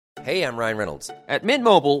Hey, I'm Ryan Reynolds. At Mint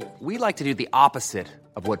Mobile, we like to do the opposite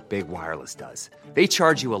of what Big Wireless does. They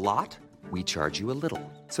charge you a lot, we charge you a little.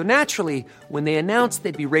 So naturally, when they announced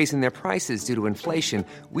they'd be raising their prices due to inflation,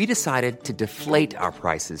 we decided to deflate our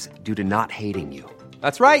prices due to not hating you.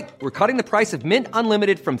 That's right. We're cutting the price of Mint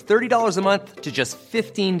Unlimited from $30 a month to just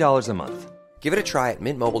 $15 a month. Give it a try at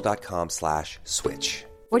mintmobile.com/switch.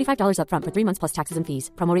 $45 up front for 3 months plus taxes and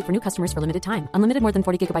fees. Promo rate for new customers for limited time. Unlimited more than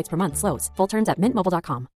 40 gigabytes per month. Slows full terms at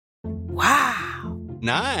mintmobile.com. Wow.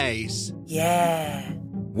 Nice. Yeah.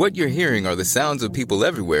 What you're hearing are the sounds of people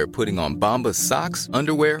everywhere putting on Bombas socks,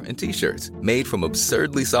 underwear, and T-shirts made from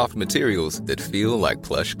absurdly soft materials that feel like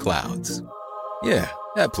plush clouds. Yeah,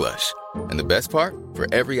 that plush. And the best part? For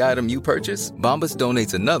every item you purchase, Bombas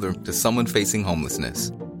donates another to someone facing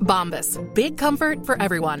homelessness. Bombas. Big comfort for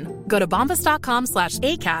everyone. Go to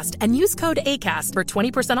bombas.com/ACAST and use code ACAST for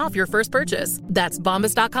 20% off your first purchase. That's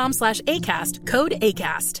bombas.com/ACAST. Code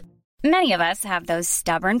ACAST. Many of us have those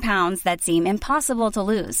stubborn pounds that seem impossible to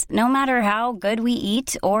lose, no matter how good we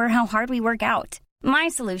eat or how hard we work out. My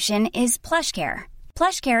solution is PlushCare.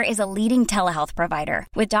 PlushCare is a leading telehealth provider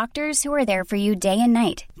with doctors who are there for you day and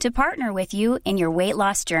night to partner with you in your weight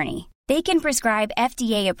loss journey. They can prescribe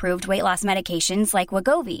FDA-approved weight loss medications like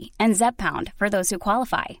Wegovy and Zepbound for those who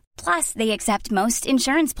qualify. Plus, they accept most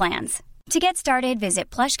insurance plans. To get started,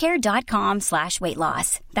 visit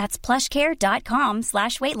plushcare.com/weightloss. That's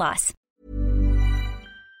plushcare.com/weightloss.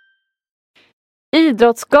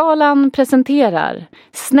 Idrottsgalan presenterar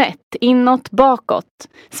Snett inåt bakåt,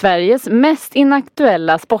 Sveriges mest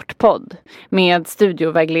inaktuella sportpodd, med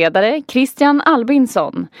studiovägledare Christian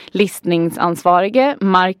Albinsson, listningsansvarige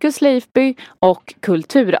Marcus Leifby och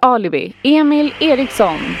kulturalibi Emil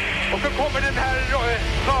Eriksson. Och så kommer den här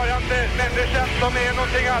rörande människan som är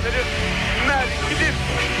någonting alldeles märkligt,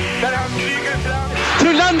 där han flyger fram.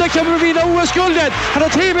 Frölander kommer att vinna OS-guldet. Han har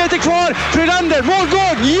 3 meter kvar. Frölander,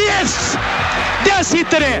 målgång, yes! Där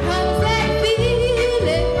sitter det!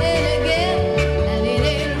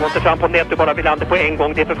 Måste fram på nät och bara Wilander på en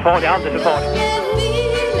gång. Det är för farligt, alldeles för farligt.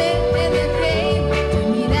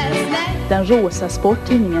 Den rosa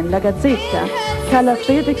sporttidningen La Gazzetta kallar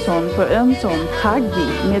Fredriksson för ömsom taggig,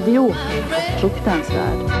 medioker och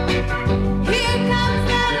fruktansvärd.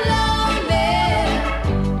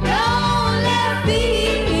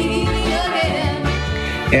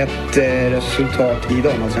 Ett resultat i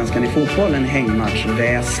damallsvenskan i fotboll, en hängmatch,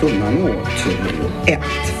 Väsumman åt 1.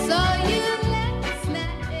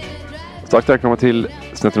 Starkt välkomna till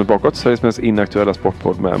Snett inåt bakåt, Sveriges mest inaktuella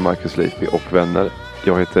sportpodd med Marcus Leifby och vänner.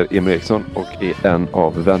 Jag heter Emil Eriksson och är en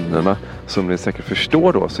av vännerna. Som ni säkert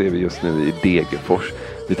förstår då så är vi just nu i Degerfors.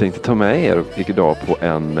 Vi tänkte ta med er idag på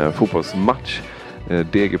en fotbollsmatch.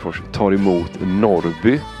 Degerfors tar emot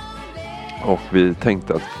Norrby. Och vi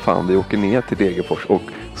tänkte att fan, vi åker ner till Degerfors och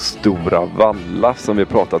Stora Valla som vi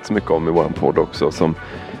pratat så mycket om i våran podd också. Som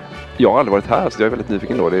jag har aldrig varit här, så jag är väldigt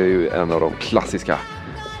nyfiken då. Det är ju en av de klassiska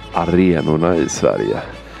arenorna i Sverige.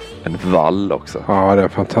 En vall också. Ja, det är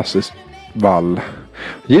fantastiskt vall.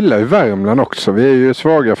 Gillar ju Värmland också. Vi är ju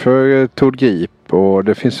svaga för Tord Grip och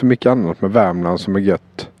det finns så mycket annat med Värmland som är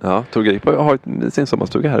gött. Ja, Tord Grip har sin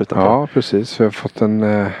sommarstuga här utanför. Ja, precis. Vi har fått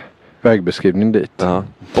en vägbeskrivning dit. Ja,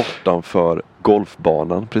 bortanför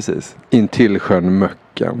golfbanan, precis. Intill sjön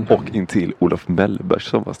Möcken. Och intill Olof Mellbergs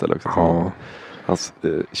sommarställe också. Ja. Hans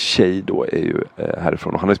tjej då är ju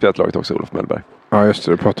härifrån. Och han har spelat laget också, Olof Mellberg. Ja, just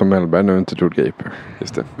det. Du pratar om Mellberg nu, inte Tord Grip.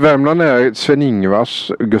 Just det. Värmland är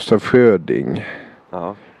Sven-Ingvars, Gustav Fröding.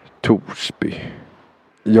 Ja. Torsby.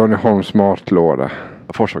 Johnny Holms matlåda.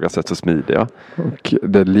 Forsvaka sätt så smidiga. Och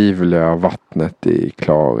det livliga vattnet i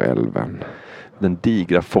Klarälven. Den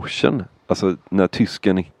digra forsen. Alltså när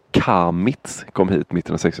tysken Kamitz kom hit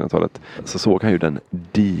mitten av 1600-talet så såg han ju den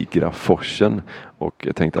digra forsen och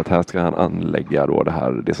tänkte att här ska han anlägga då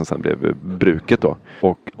det som sen blev bruket då.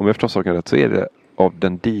 Och om jag förstår saken rätt så är det av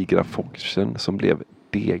den digra forsen som blev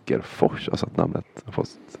Degerfors, alltså att namnet har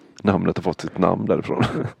fått sitt namn därifrån.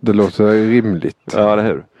 Det låter rimligt. Ja, det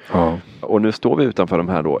hur? Ja. Och nu står vi utanför de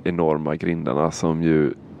här då enorma grindarna som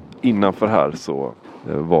ju innanför här så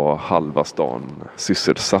var halva stan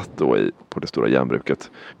sysselsatt då på det stora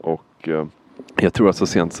järnbruket. Och jag tror att så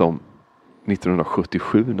sent som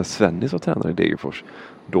 1977 när Svennis var tränare i Degerfors,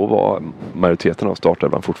 då var majoriteten av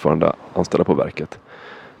startelvan fortfarande anställda på verket.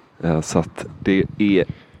 Så att det är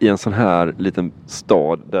i en sån här liten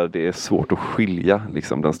stad där det är svårt att skilja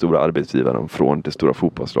liksom, den stora arbetsgivaren från det stora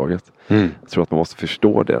fotbollslaget. Jag tror att man måste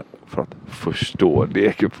förstå det för att förstå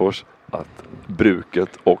Degerfors, att bruket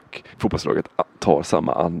och fotbollslaget tar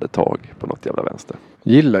samma andetag på något jävla vänster.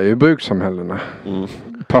 Gillar ju brukssamhällena.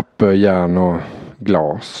 Papper, järn och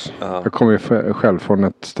glas. Jag kommer ju själv från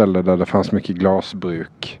ett ställe där det fanns mycket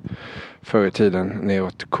glasbruk förr i tiden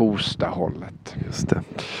neråt Kosta-hållet. Just det.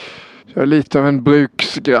 Jag är lite av en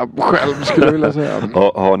bruksgrabb själv, skulle jag vilja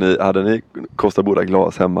säga. Hade ni Kosta Boda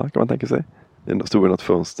glas hemma, kan man tänka sig? Stod i något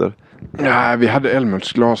fönster? Nej, vi hade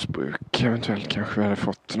Älmhults glasbruk. Eventuellt kanske vi hade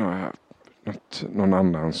fått någon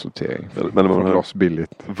annan sortering. Men man hade loss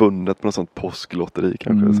billigt. Vunnit på något sånt påsklotteri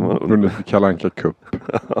kanske. Vunnit Kalle Anka Cup.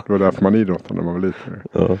 Det var därför man idrottade när man var liten.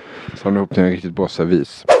 Ja. Så han ihop till en riktigt bra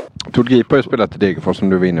servis. Tord Grip har ju spelat i Degerfors som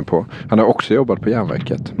du var inne på. Han har också jobbat på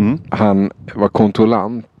Järnverket. Han var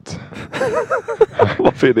kontrollant.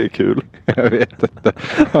 Varför är det kul? Jag vet inte.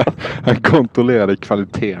 Han kontrollerade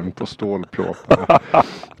kvaliteten på stålplåtarna.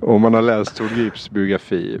 Och man har läst Tord Grips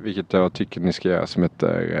biografi, vilket jag tycker ni ska göra, som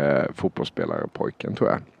heter Fotbollsspelare-pojken, tror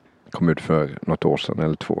jag. Kom ut för något år sedan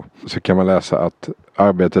eller 2. Så kan man läsa att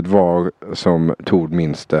arbetet var, som Tord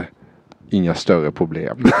minns det, inga större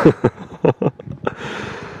problem.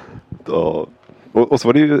 Ja. Och så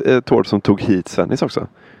var det ju Tord som tog hit Svennis också.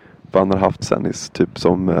 För han har haft Svennis typ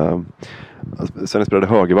som Svennis spelade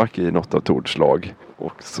högerback i något av Tords lag.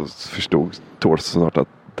 Och så förstod Tord så snart att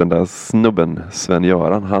den där snubben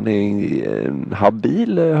Sven-Göran, han är en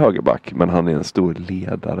habil högerback, men han är en stor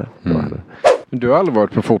ledare. Du har aldrig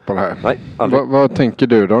varit på fotboll här? Nej, aldrig. Vad tänker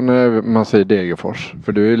du då när man säger Degerfors?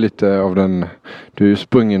 För du är lite av du är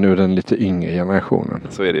sprungen ur den lite yngre generationen.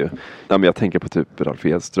 Så är det ju. Nej, men jag tänker på typ Ralf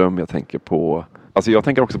Edström, jag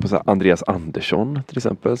tänker också på så här Andreas Andersson till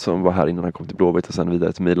exempel, som var här innan han kom till Blåvitt och sen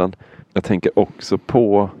vidare till Milan. Jag tänker också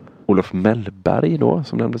på Olof Mellberg då,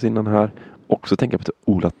 som nämndes innan här. Också tänker på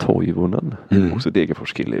Ola Toivonen, också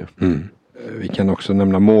Degerfors kille ju. Vi kan också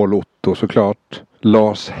nämna Mål-Otto såklart.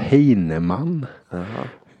 Lars Heinemann,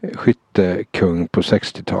 skyttekung på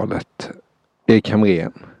 60-talet. Erik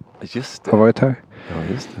Hamrén har varit här. Ja,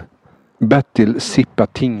 just det. Bertil Sippa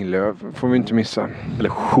Tinglöf får vi inte missa. Eller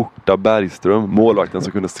Skjorta Bergström, målvakten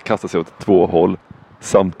som kunde kasta sig åt 2 håll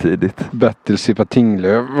samtidigt. Bertil Sippa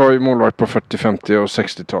Tinglöf var ju målvakt på 40-, 50- och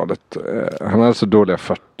 60-talet. Han hade så dåliga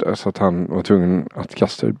fötter så att han var tvungen att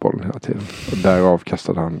kasta ut bollen hela tiden. Och därav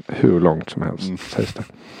kastade han hur långt som helst, sägs det.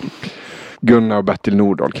 Gunnar och Bertil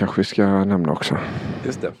Nordahl kanske vi ska nämna också.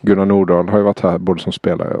 Just det. Gunnar Nordahl har ju varit här både som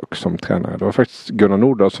spelare och som tränare. Det var faktiskt Gunnar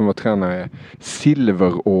Nordahl som var tränare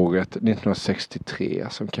silveråret 1963,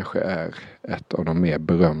 som kanske är ett av de mer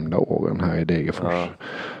berömda åren här i Degerfors. Ja.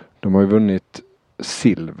 De har ju vunnit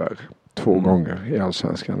silver 2 gånger i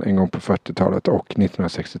Allsvenskan. En gång på 40-talet och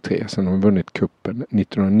 1963. Sen har de vunnit kuppen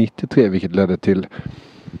 1993, vilket ledde till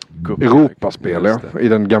Europaspel, i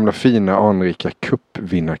den gamla fina anrika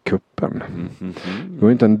cupvinnarkuppen. Det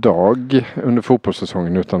var inte en dag under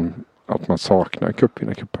fotbollssäsongen utan att man saknar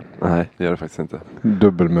cupvinnarkuppen. Nej, det gör det faktiskt inte.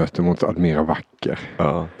 Dubbelmöte mot Admira Wacker.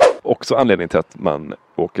 Ja. Också anledningen till att man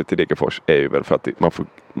åker till Degerfors är ju väl för att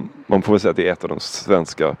man får väl säga att det är ett av de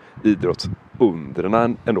svenska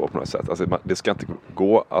idrottsundren ändå på något sätt. Alltså det ska inte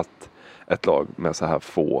gå att ett lag med så här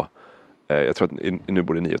få, jag tror att nu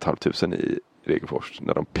bor det 9 500 i Degerfors.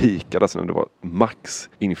 När de pikade, alltså när det var max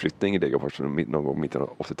inflyttning i Degerfors någon gång mitten av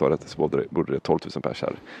 80-talet, så bodde det 12 000 pers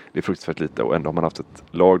här. Det är fruktansvärt lite, och ändå har man haft ett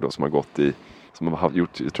lag då som har gått i, som har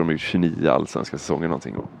gjort, jag tror de har gjort 29 allsvenska säsonger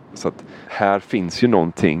någonting. Så att här finns ju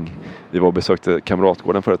någonting. Vi var och besökte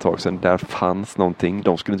Kamratgården för ett tag sedan. Där fanns någonting.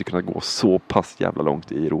 De skulle inte kunna gå så pass jävla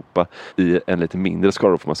långt i Europa i en lite mindre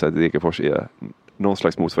skala, får man säga. Degerfors är någon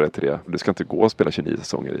slags motsvarighet till det. Det ska inte gå att spela 29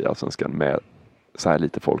 säsonger i allsvenskan med så här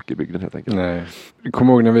lite folk i bygden helt enkelt. Nej. Jag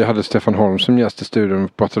kommer ihåg när vi hade Stefan Holm som gäst i studion,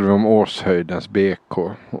 pratade vi om Årshöjdens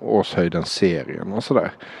BK, Årshöjdens serien och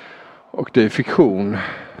sådär. Och det är fiktion.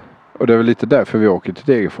 Och det är väl lite därför vi åker till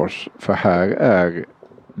Degerfors. För här är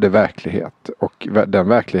det verklighet. Och den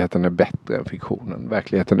verkligheten är bättre än fiktionen.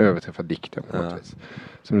 Verkligheten överträffar dikten på något vis.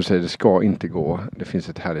 Som du säger, det ska inte gå. Det finns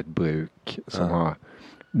ett härligt bruk som har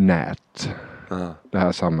nät det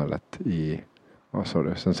här samhället i, vad sa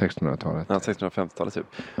du, sen 1600-talet? Ja, 1650-talet typ.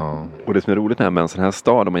 Ja. Och det som är roligt med en sån här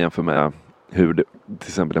stad, om man jämför med hur till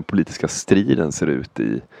exempel den politiska striden ser ut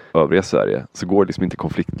i övriga Sverige, så går liksom inte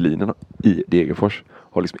konfliktlinjen i Degerfors.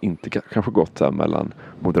 Har liksom inte kanske gått så här mellan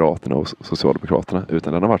Moderaterna och Socialdemokraterna,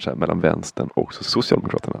 utan den har varit så här mellan vänstern och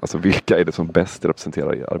Socialdemokraterna. Alltså vilka är det som bäst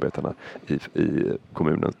representerar arbetarna i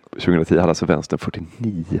kommunen? 2010 hade alltså vänstern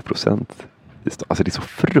 49%. Alltså det är så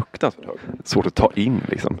fruktansvärt högt. Svårt att ta in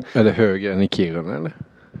liksom. Är det högre än i Kiruna eller?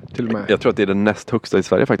 Till och med. Jag tror att det är den näst högsta i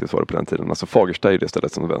Sverige faktiskt, var det på den tiden. Alltså Fagersta är det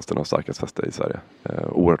stället som vänstern har starkast fäste i Sverige.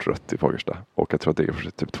 Oerhört rött i Fagersta. Och jag tror att Degerfors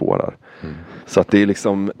är typ 2 där. Så att det är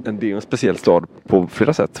liksom en speciell stad på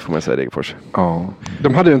flera sätt, får man säga, Degerfors. Ja.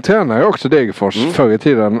 De hade en tränare också, Degerfors, förr i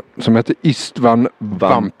tiden, som hette Istvan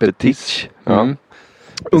Vampetic.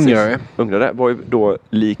 Ungrare var ju då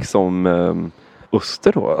liksom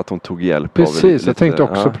Öster då, att de tog hjälp Precis, av lite, jag tänkte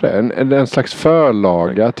också på det. En slags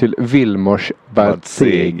förlaga till Vilmos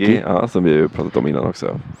Bardsegi. Ja, som vi ju pratat om innan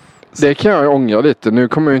också. Det kan jag ångra lite. Nu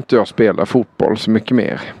kommer ju inte jag spela fotboll så mycket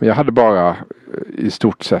mer. Men jag hade bara i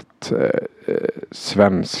stort sett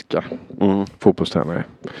svenska fotbollstränare.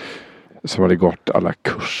 Som hade gått alla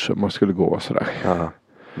kurser man skulle gå och sådär. Ja,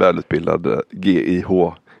 välutbildad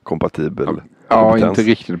GIH-kompatibel Ja, inte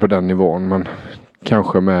riktigt på den nivån. Men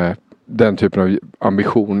kanske med den typen av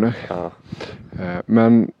ambitioner. Ja.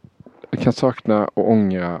 Men jag kan sakna och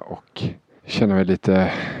ångra och känner mig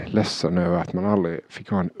lite ledsen över att man aldrig fick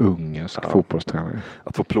ha en ungersk fotbollstränare.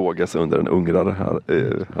 Att få plågas under en ungrare här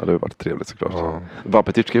hade varit trevligt såklart. Ja.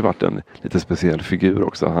 Vampetic har ju varit en lite speciell figur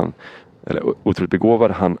också. Otroligt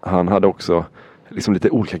begåvad. Han hade också liksom lite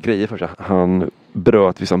olika grejer för sig. Han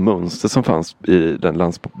bröt vissa mönster som fanns i den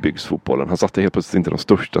landsbygdsfotbollen. Han satte helt plötsligt inte de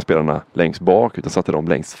största spelarna längst bak utan satte dem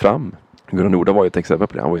längst fram. Gunnar Norda var ju ett exempel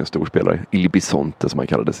på det. Han var ju en stor spelare. Il Bisonte som han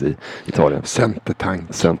kallades i Italien.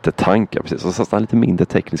 Centertank, ja precis. Och så satt han lite mindre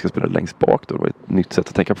tekniska spelare längst bak då. Det var ett nytt sätt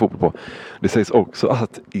att tänka på fotboll på. Det sägs också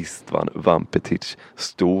att Istvan Vampetic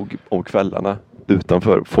stod om kvällarna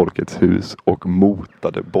utanför Folkets hus och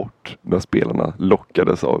motade bort när spelarna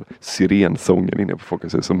lockades av sirensången inne på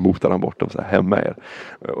Folkets hus. Så motade han bort dem så här, hem med er.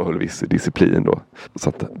 Och höll viss disciplin då. Så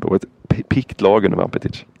att det var ett pikt lag under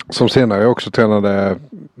Vampetic. Som senare också tränade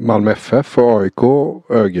Malmö FF och AIK,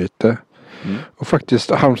 Örgryte. Och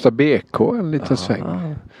faktiskt Halmstad BK en liten sväng.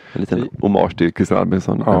 En liten hommage till Christian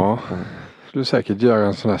Albinsson. Ja, skulle säkert göra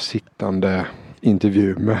en sån här sittande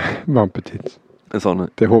intervju med Vampetic. En sån?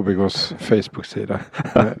 Det är HBKs Facebook-sida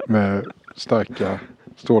med starka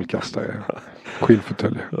strålkastare,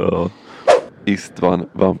 skilförtöljer. Ja. Istvan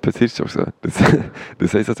Vampetic också. Det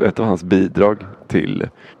sägs att ett av hans bidrag till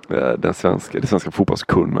det svenska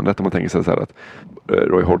fotbollskunnandet, om man tänker sig så här att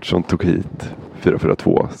Roy Hodgson tog hit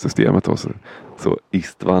 4-4-2-systemet och så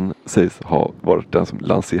Istvan sägs ha varit den som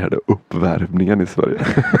lanserade uppvärmningen i Sverige.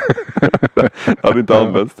 Det hade inte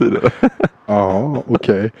använts tidigare. Ja,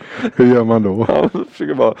 okej. Hur gör man då? Ja, man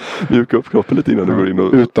försöker bara mjuka upp kroppen lite innan du går in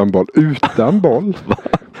och... Utan boll? Utan boll?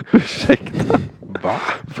 Ursäkta. Va?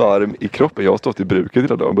 Varm i kroppen. Jag har stått i bruket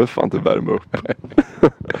hela dagen. Jag behöver fan inte värma upp.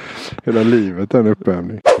 Hela livet är en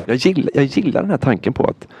uppvärmning. Jag gillar den här tanken på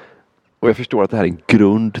att, och jag förstår att det här är en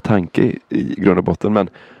grundtanke i grund och botten, men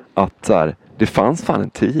att så här, det fanns fan en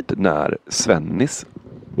tid när Svennis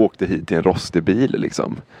åkte hit i en rostig bil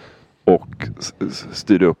liksom och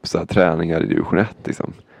styrde upp så här träningar i division 1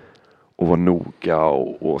 liksom. Och var noga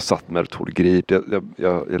och satt med tålgrip.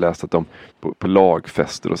 Jag läste att de på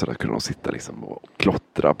lagfester och sådär kunde de sitta liksom och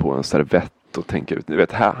klottra på en servett och tänka ut. Ni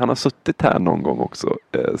vet, han har suttit här någon gång också,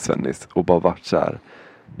 Svennis, och bara varit så här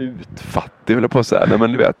utfattig, vill jag på säga. Nej,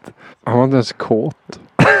 men du vet. Han var inte ens kåt.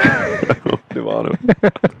 Det var han.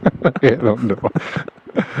 Redan då.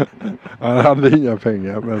 Han hade inga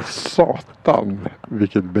pengar, men satan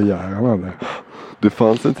vilket begär han hade. Det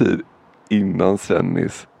fanns en tid innan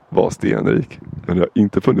Svennis var stenrik. Men det har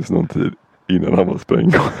inte funnits någon tid innan han var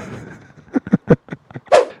sprängd.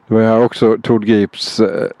 Det var jag också Tord Grips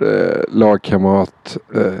lagkamrat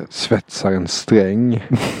svetsaren Sträng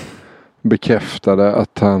bekräftade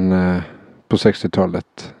att han på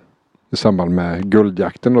 60-talet i samband med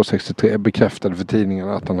guldjakten då 63 bekräftade för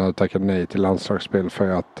tidningarna att han hade tackat nej till landslagsspel för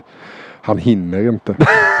att han hinner inte.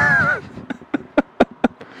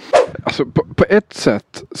 Alltså på ett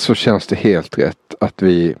sätt så känns det helt rätt att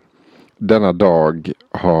vi denna dag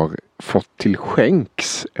har fått till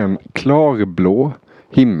skänks en klarblå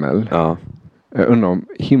himmel. Ja. Jag undrar om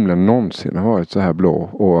himlen någonsin har varit så här blå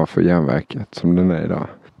ovanför järnverket som den är idag.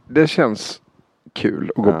 Det känns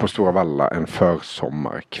kul att gå på Stora Valla en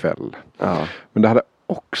försommarkväll. Ja. Men det hade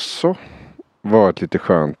också varit lite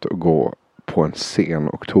skönt att gå på en sen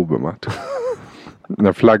oktobermatch.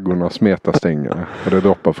 När flaggorna smetar stängerna och det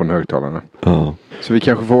droppar från högtalarna. Ja. Så vi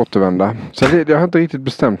kanske får återvända. Så jag har inte riktigt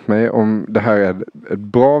bestämt mig om det här är ett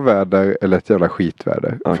bra väder eller ett jävla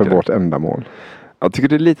skitväder för vårt ändamål. Jag tycker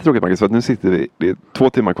det är lite tråkigt, Marcus, för att nu sitter vi, det är 2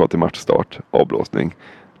 timmar kvar till matchstart, avblåsning.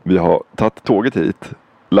 Vi har tagit tåget hit,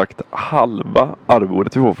 lagt halva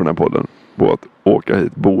arvodet vi får från den här podden på att åka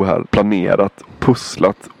hit, bo här, planerat,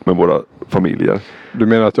 pusslat med våra familjer. Du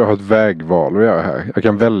menar att jag har ett vägval att göra här? Jag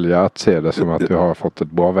kan välja att se det som att vi har fått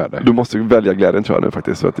ett bra väder. Du måste välja glädjen, tror jag nu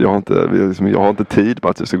faktiskt. För att jag har inte tid på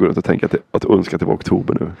att jag ska gå runt och tänka att önska till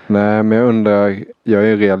oktober nu. Nej, men jag undrar, jag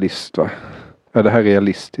är realist, va? Är det här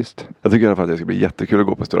realistiskt? Jag tycker i alla fall att det ska bli jättekul att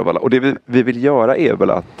gå på Stora Valla. Och det vi vill göra är väl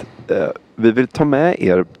att vi vill ta med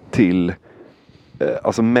er till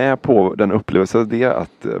alltså med på den upplevelsen det är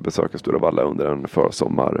att besöka Stora Valla under en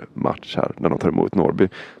försommarmatch här när de tar emot Norrby.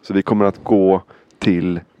 Så vi kommer att gå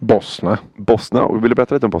till Bosna. Och vill du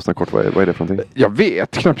berätta lite om Bosna kort? Vad är det för någonting? Jag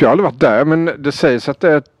vet knappt, jag har aldrig varit där, men det sägs att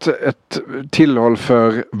det är ett tillhåll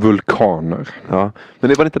för vulkaner. Ja, men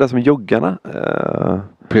det var inte det som joggarna?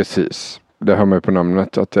 Precis. Det hör man på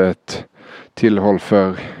namnet att det är ett tillhåll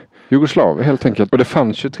för jugoslaver helt enkelt. Och det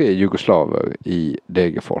fanns 23 jugoslaver i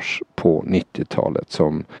Degerfors på 90-talet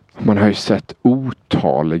som man har ju sett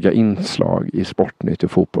otaliga inslag i Sportnytt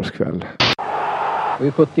och Fotbollskväll. Och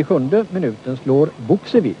i 77 minuten slår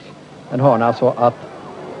Vukcevic en hörna så att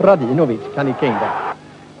Radinovic kan nicka in den.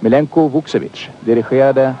 Milenko Vukcevic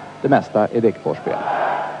dirigerade det mesta i Degerfors-spel.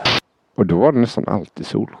 Och då var det nästan alltid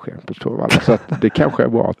solsken på Stora Valla. Så att det kanske är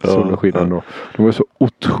bra att solen skiner då. De var så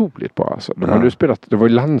otroligt bra. Alltså. De hade ju spelat, det var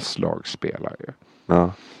ju landslagsspelare.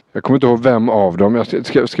 Ja. Jag kommer inte ihåg vem av dem.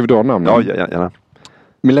 Ska vi dra namnen? Ja, gärna.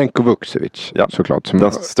 Milenko Vukcevic, såklart. Som,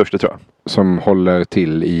 den största tror jag. Som håller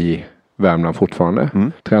till i Värmland fortfarande.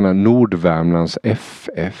 Tränar Nordvärmlands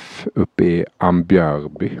FF uppe i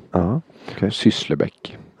Ambjörby.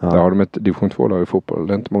 Sysslebäck. Där har de ett division 2-lag i fotboll.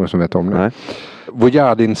 Det är inte många som vet om det. Nej.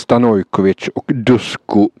 Vojadin Stanojkovic och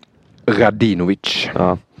Dusko Radinovic.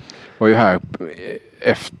 Var ju här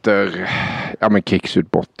efter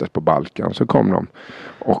krigsutbrottet på Balkan, så kom de.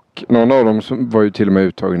 Och någon av dem som var ju till och med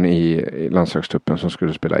uttagen i landslagstruppen som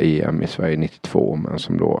skulle spela EM i Sverige 92, men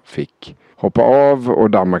som då fick hoppa av och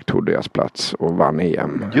Danmark tog deras plats och vann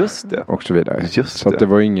EM. Just det. Och så vidare. Så att det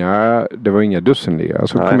var inga dussinliga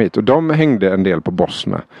som kom hit. Och de hängde en del på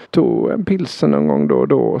Bosna. Tog en pilsen någon gång då och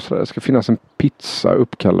då. Så det ska finnas en pizza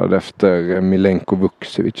uppkallad efter Milenko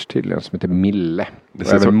Vukcevic tydligen som heter Mille.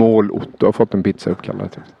 Och även Mål-Otto har fått en pizza uppkallad.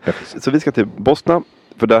 Så vi ska till Bosna.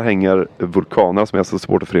 För där hänger vulkaner som är alltså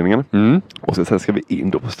supporterföreningen. Och sen ska vi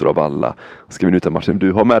in då på Stora Valla. Ska vi njuta matchen.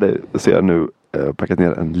 Du har med dig, ser jag nu, packat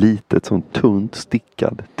ner en litet sån tunt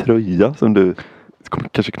stickad tröja som du kommer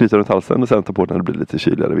kanske knyta runt halsen och sen ta på den när det blir lite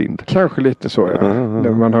kyligare vind. Kanske lite så, ja.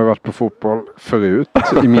 Man har ju varit på fotboll förut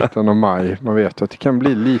i mitten av maj. Man vet att det kan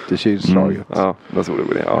bli lite kylslaget. Ja, det så det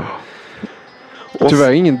blir. Ja.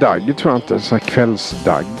 Tyvärr ingen dagg, tror jag inte. Så här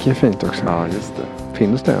kvällsdagg är fint också. Ja, just det.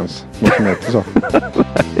 Finns det ens? Något som heter så?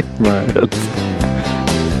 Nej.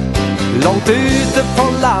 Långt ute på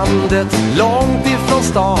landet, långt ifrån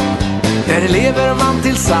stan, där lever man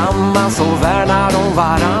tillsammans och värnar om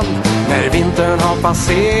varann. När vintern har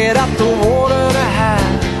passerat och våren är här,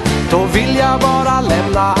 då vill jag bara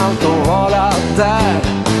lämna allt och vara där.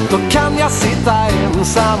 Då kan jag sitta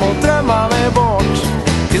ensam och drömma mig bort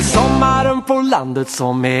till sommaren på landet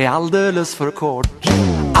som är alldeles för kort.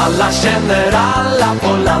 Alla känner alla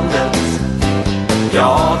på landet,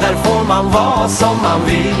 ja, där får man vara som man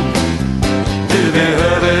vill. Du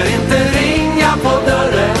behöver inte ringa på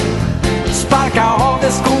dörren, sparka av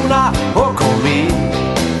dig skorna och kom in.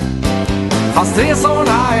 Fast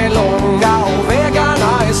resorna är långa och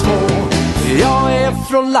vägarna är små, jag är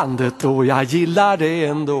från landet och jag gillar det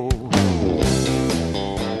ändå.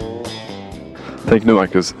 Tänk nu,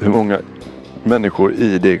 Marcus, hur många människor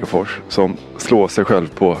i Degerfors som slår sig själv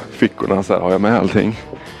på fickorna. Så här, har jag med allting?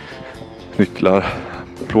 Nycklar,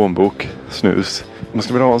 plånbok, snus. Man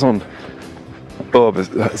skulle vilja ha en sån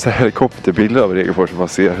helikopterbild över Degerfors så man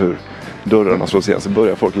ser hur dörrarna slås igen. Så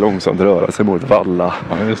börjar folk långsamt röra sig mot Valla.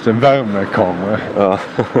 Ja, just en värmekamera. Ja.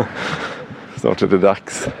 Snart är det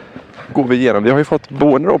dags. Går vi igenom. Vi har ju fått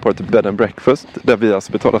boende då på ett bed and breakfast där vi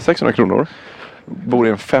alltså betalar 600 kronor. Bor i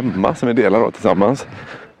en 5 som vi delar då tillsammans.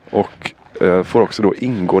 Och får också då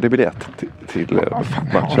ingå i biljett till matchen.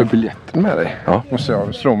 Har du biljetten med dig? Ja. Måste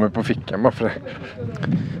jag slå mig på fickan bara för det.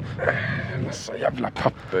 Massa jävla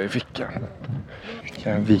papper i fickan.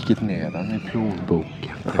 Jag har vikit ner den i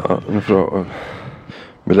plånboken. Ja, nu får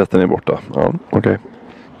biljetten är borta. Ja, okej.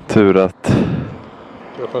 Tur att...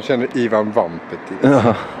 Jag känner Ivan Vampet.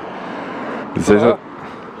 Ja. Precis. Ja.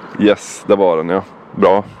 Yes, där var den, ja.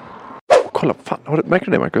 Bra. Kolla, fan, märker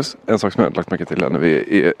du det, Marcus? En sak som jag har lagt märke till när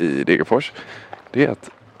vi är i Degerfors, det är att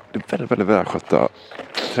det är väldigt, väldigt välskötta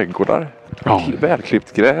trädgårdar. Ja.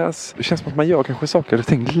 Välklippt gräs. Det känns som att man gör kanske saker och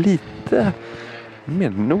ting lite mer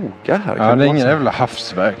noga här. Ja, det är ingen jävla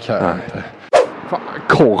havsverk här. Fan,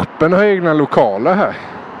 Korpen har egna lokaler här.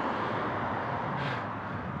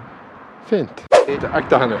 Fint.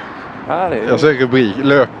 Akta här nu. Jag ser rubrik.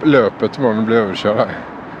 Löpet var den blir överkörd här.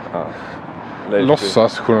 Ja.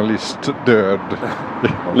 Låtsasjournalist död.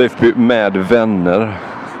 Leifby med vänner.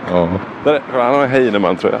 Ja. Där, han har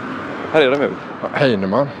Heinemann, tror jag. Här är de ut. Ja,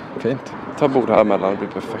 Heinemann, fint. Ta bord här mellan, det blir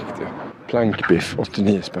perfekt. Ja. Plankbiff,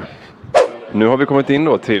 89 spänn. Nu har vi kommit in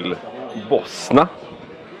då till Bosna.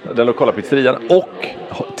 den lokala pizzerian och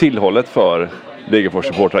tillhållet för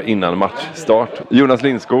Degerfors-supportrar innan matchstart. Jonas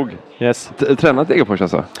Lindskog. Yes. Tränat Degerfors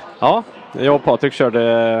alltså? Ja, jag och Patrik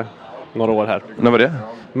körde några år här. När var det?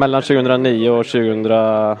 Mellan 2009 och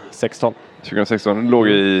 2016. 2016 låg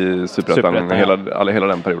i Superettan hela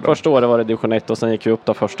den perioden. Första året var det division 1 och sen gick vi upp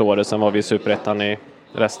där första året. Sen var vi i Superettan i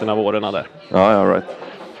resten av åren där. Ja, right.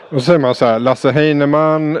 Och så säger man så här: Lasse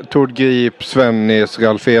Heinemann, Tord Grip, Svennis,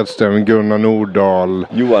 Ralf Edström, Gunnar Nordahl,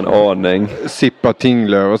 Johan Arning, Sippa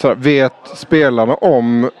Tinglöf och så här. Vet spelarna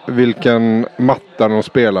om vilken matta de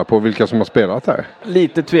spelar på, vilka som har spelat här?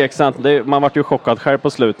 Lite tveksamt. Man var ju chockad själv på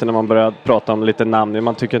slutet när man började prata om lite namn.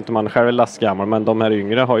 Man tycker inte man själv är lastgammal, men de här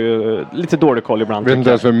yngre har ju lite dålig koll ibland. Vet inte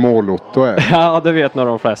ens vem Målotto är? Ja, det vet nog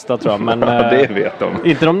de flesta tror jag. Men, det vet de.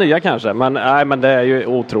 Inte de nya kanske, men, men det är ju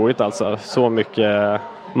otroligt alltså. Så mycket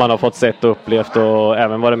man har fått sett och upplevt och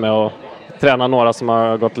även varit med och träna några som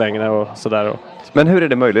har gått längre och sådär. Men hur är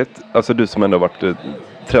det möjligt? Alltså du som ändå har varit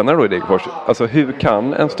tränare då i Degerfors. Alltså hur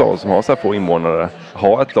kan en stad som har så här få invånare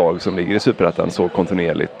ha ett lag som ligger i Superettan så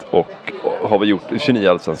kontinuerligt och har vi gjort 29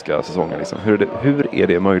 allsvenska säsonger liksom? Hur är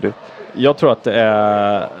det möjligt? Jag tror att det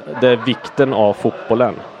är vikten av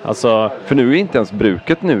fotbollen. Alltså, för nu är inte ens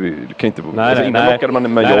bruket nu kan inte innan lockade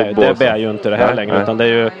man med jobb. Det bär ju inte det här längre. Utan det är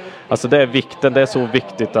ju, alltså det är vikten, det är så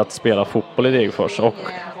viktigt att spela fotboll i Degerfors. Och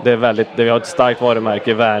det är vi har ett starkt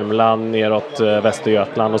varumärke i Värmland, neråt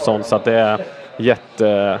Västergötland och sånt. Så att det är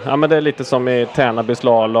men det är lite som i Tärnaby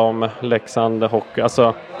slalom, Leksand hockey.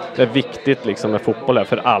 Alltså det är viktigt liksom med fotboll här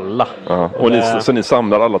för alla. Ja. Och så ni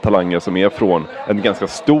samlar alla talanger som är från en ganska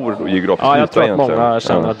stor geografisk yta. Ja, jag tror att egentligen. Många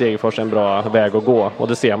känner att Degerfors är en bra väg att gå. Och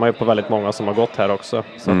det ser man ju på väldigt många som har gått här också.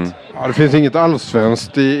 Så Ja, det finns inget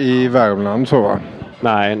allsvenskt i Värmland så va?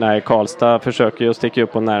 Nej, Karlstad försöker ju sticka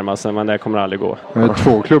upp och närma sig, men det kommer aldrig gå. Det är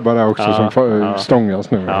 2 klubbar där också som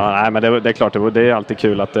stångas nu. Ja, nej, men det är klart, det är alltid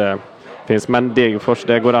kul att det finns. Men Degerfors,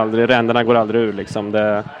 ränderna går aldrig ur liksom.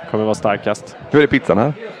 Det kommer vara starkast. Hur är pizzan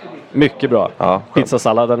här? Mycket bra. Ja,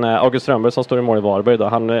 pizzasalladen, August Strömberg som står i mål i Varberg då,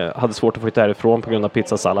 han hade svårt att få hit härifrån på grund av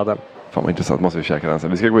pizzasalladen. Fan vad intressant, måste vi käka den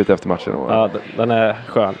sen. Vi ska gå hit efter matchen. Ja, den är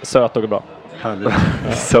skön, söt och bra.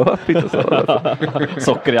 Söt pizzasallad.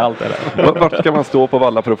 Socker i allt är det. Vart ska man stå på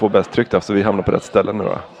Valla för att få bäst tryck då? Så vi hamnar på rätt ställe nu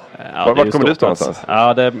då? Ja, vart kommer du stå någonstans?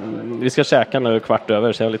 Ja, vi ska käka nu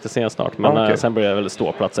 15:15, så jag är lite sen snart. Men sen blir det väl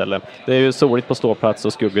ståplats. Det är ju soligt på ståplats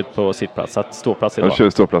och skuggigt på sittplats. Så att ståplats idag. Jag kör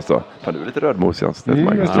ståplats då. Fan, du är lite rödmos, Jens.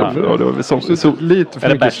 Lite är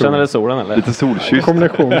det bärsen eller solen? Eller? Lite solkyss.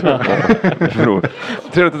 Kombination tror jag.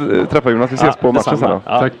 Trevligt att träffa Jonas. Vi ses på matchen sen då.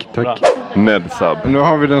 Ja, tack. Nedsab. Nu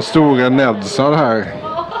har vi den stora Nedsab här.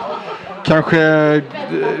 Kanske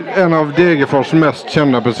en av Degerfors mest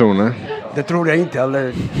kända personer. Det tror jag inte.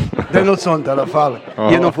 Eller, det är något sånt i alla fall.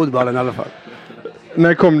 Genom fotbollen i alla fall.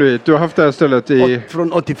 När kom du hit? Du har haft det här stället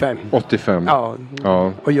från 85. 85?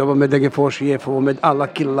 Ja. Och jobbat med Degerfors IFO med alla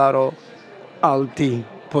killar och allting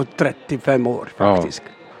på 35 år faktiskt.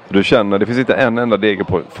 Ja. Du känner, det finns inte en enda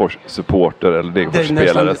Degerfors-supporter eller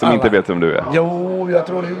Degerfors-spelare som inte vet vem du är? Jo,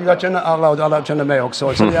 jag känner alla och alla känner mig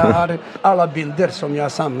också. Så jag har alla bilder som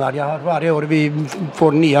jag samlar. Jag har varje år vi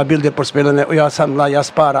får nya bilder på spelarna och jag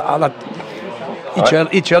sparar alla.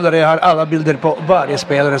 I källare har alla bilder på varje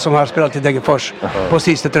spelare som har spelat i Degerfors på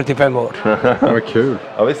sista 35 år. Vad kul.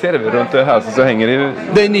 Ja, vi ser det. Runt det här så hänger det ju...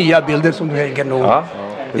 Det är nya bilder som du hänger nu. Ja.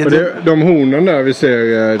 Och de hornen där vi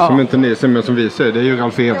ser, som inte ni ser men som vi ser, det är ju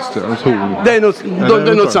Ralf Edströms horn. Det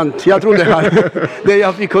är något sant. Jag tror det här.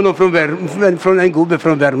 Jag fick honom från en gubbe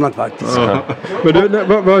från Värmland faktiskt. Ja.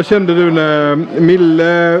 Men vad kände du när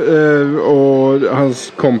Mille och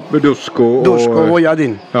hans kompis Dusko och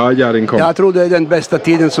Jadin? Ja, Jadin kom. Jag tror det är den bästa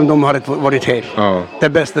tiden som de har varit här. Ja.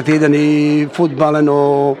 Den bästa tiden i fotbollen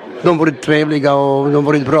och de har varit trevliga och de har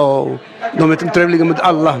varit bra. De är trevliga mot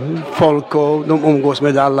alla folk och de umgås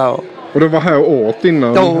med alla. Och de var här och åt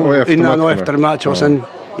innan och efter innan matcherna. Och efter match. Och sen,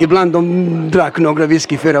 ibland de drack några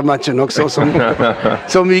whisky före matchen också.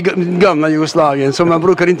 Som i gamla Jugoslavien. Som man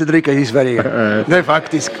brukar inte dricka i Sverige. Det är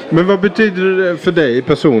faktiskt. Men vad betyder det för dig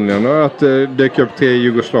personligen att det kom upp 3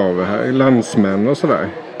 jugoslaver här? Landsmän och sådär?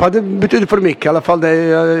 Det betyder för mycket. I alla fall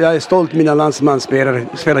jag är stolt mina landsmän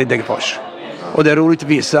spelar i Degerfors. Och det är roligt att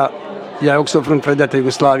visa. Jag är också från före detta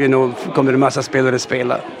Jugoslavien och kommer en massa spelare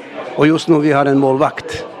spela. Och just nu vi har en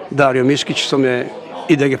målvakt, Dario Miskic, som är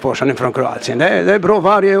i Degerfors. Han är från Kroatien. Det är bra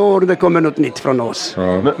varje år. Det kommer något nytt från oss.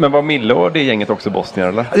 Ja. Men var Mille och det gänget också bosnier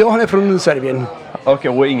eller? Ja, han är från Serbien.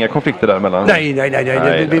 Okej, och inga konflikter där mellan? Nej.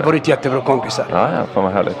 Vi har varit jättebra kompisar. Ja, fan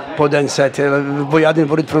vad härligt. På den sättet. Vojadin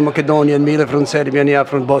varit från Makedonien, Mille från Serbien, jag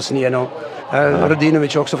från Bosnien och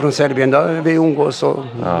Radinovic också från Serbien. Där vi umgås och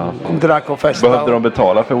drack och festade. Behövde de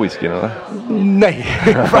betala för whiskyn eller? Nej.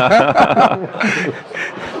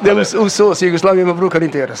 Det är hos oss i Jugoslavien, man brukar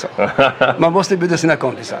inte göra så. Man måste bjuda sina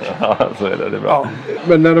kompisar. Ja, så är det är bra. Ja.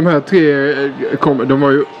 Men när de här tre kom, de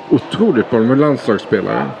var ju otroligt bra, de var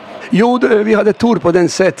landslagsspelare. Jo, vi hade tur på den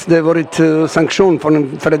sätt. Det var ett sanktion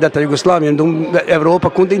från före detta Jugoslavien. Europa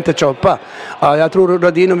kunde inte köpa. Jag tror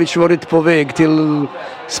Radinovic varit på väg till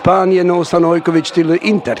Spanien och Stanojkovic till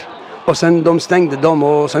Inter. Och sen de stängde dem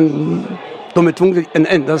och sen de är tvungna en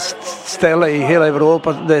enda ställe i hela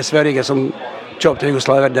Europa. Det är Sverige som köpte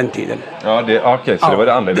Jugoslavien den tiden. Ja, okej, så det var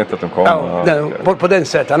det anledningen till att de kom? Ja, på den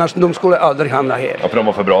sättet. Annars de skulle aldrig hamna här. Ja, för de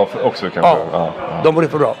var för bra också kanske? Ja, de var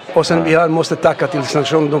för bra. Och sen vi måste tacka till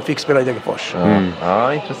sanktion. De fick spela i Degerfors.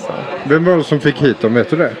 Ja, intressant. Vem var det som fick hit dem? Vet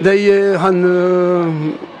du det? Det är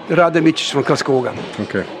han Rademic från Karlskoga.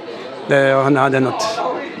 Okej. Han hade något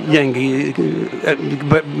gäng i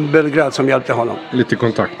Belgrad som hjälpte honom. Lite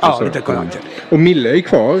kontakt. Ja, lite kontakter. Och Mille är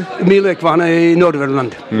kvar? Mille är kvar, han är i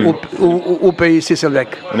Norrvärmland. Uppe i Sisselbäck.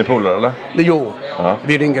 Är ni polare eller? Jo,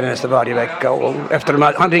 vi ringer nästan varje vecka. Och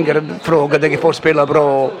efter han ringer och frågar, Degerfors spelar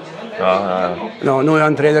bra. Och, ja, nu är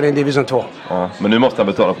han tränare i division 2. Ja, men nu måste han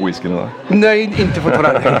betala på whiskyn eller? Nej, inte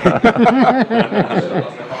fortfarande.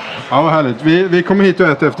 Ja, vad härligt. Vi kommer hit och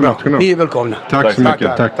äter efter matchen då. Ni är välkomna. Tack så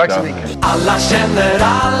mycket. Tack så mycket. Alla känner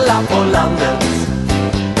alla på landet.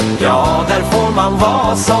 Ja, där får man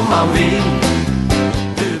vara som man vill.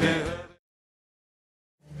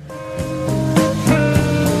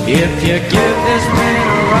 If you give this man a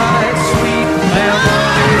ride, sweet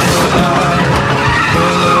memories start.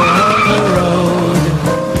 On the road,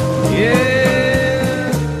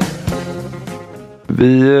 yeah.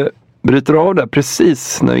 Vi bryter av där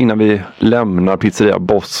precis innan vi lämnar pizzeria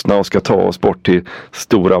Bosna och ska ta oss bort till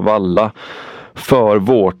Stora Valla för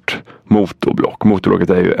vårt motorblock. Motorblocket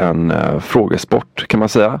är ju en frågesport kan man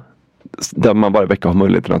säga. Där man varje vecka har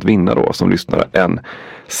möjligheten att vinna då som lyssnare en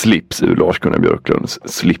slips ur Lars-Gunnar Björklunds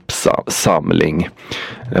slipssamling.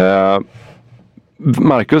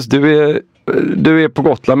 Marcus, du är på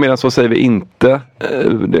Gotland, medan så säger vi inte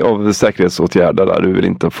av säkerhetsåtgärder där. Du vill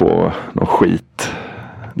inte få någon skit.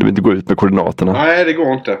 Du vill inte gå ut med koordinaterna. Nej, det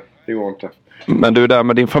går inte. Men du är där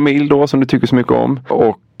med din familj då som du tycker så mycket om.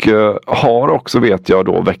 Och har också, vet jag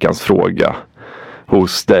då, veckans fråga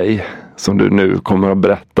hos dig som du nu kommer att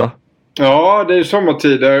berätta. Ja, det är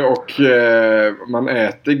sommartider och man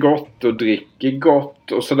äter gott och dricker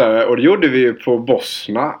gott och sådär. Och det gjorde vi ju på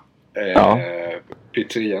Bosna.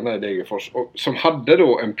 Pizzerian i Degerfors. Som hade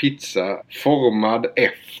då en pizza formad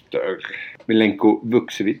efter Milenko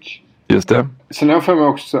Vukcevic. Just det. Sen har jag för mig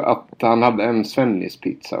också att han hade en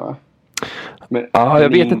Svennis-pizza, va? Men, jag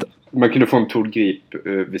vet inte. Man kunde få en Tord Grip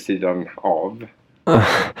vid sidan av.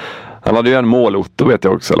 Han hade ju en målotto, vet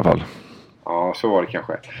jag också i alla fall. Ja, så var det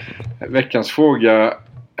kanske. Veckans fråga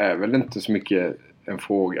är väl inte så mycket en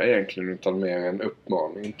fråga egentligen, utan mer en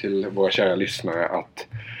uppmaning till våra kära lyssnare att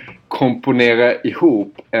komponera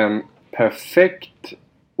ihop en perfekt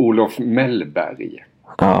Olof Mellberg.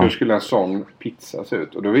 Hur skulle en sån pizza se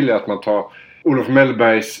ut? Och då vill jag att man tar Olof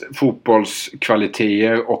Mellbergs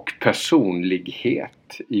fotbollskvaliteter och personlighet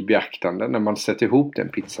i beaktande när man sätter ihop den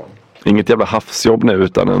pizzan. Inget jävla havsjobb nu,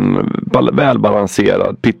 utan en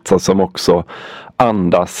välbalanserad pizza som också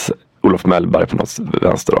andas Olof Mellberg på något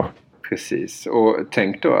vänster då. Precis, och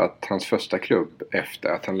tänk då att hans första klubb efter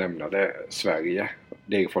att han lämnade Sverige,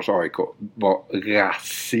 Degerfors AIK, var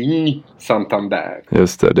Racing Santander.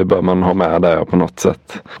 Just det bör man ha med där på något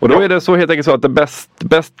sätt. Och då är det så helt enkelt så att det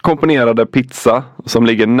bäst komponerade pizza som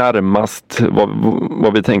ligger närmast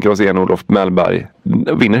vad vi tänker oss är en Olof Mellberg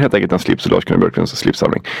vinner helt enkelt en slips och Lars-Gunnar Björklunds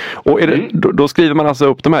slipssamling. Och är det, då skriver man alltså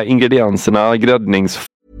upp de här ingredienserna,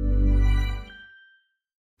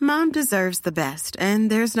 Mom deserves the best, and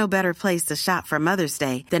there's no better place to shop for Mother's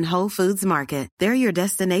Day than Whole Foods Market. They're your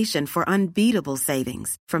destination for unbeatable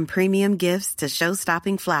savings, from premium gifts to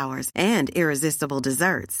show-stopping flowers and irresistible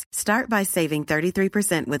desserts. Start by saving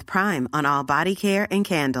 33% with Prime on all body care and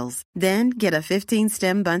candles. Then get a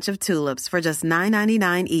 15-stem bunch of tulips for just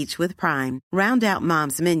 $9.99 each with Prime. Round out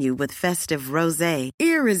Mom's menu with festive rosé,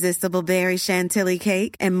 irresistible berry chantilly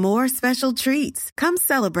cake, and more special treats. Come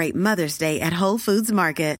celebrate Mother's Day at Whole Foods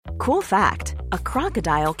Market. Cool fact, a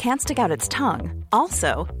crocodile can't stick out its tongue.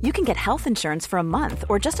 Also, you can get health insurance for a month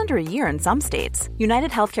or just under a year in some states.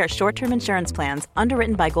 United Healthcare short-term insurance plans,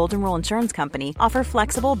 underwritten by Golden Rule Insurance Company, offer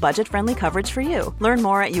flexible, budget-friendly coverage for you. Learn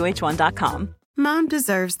more at uh1.com. Mom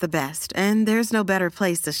deserves the best, and there's no better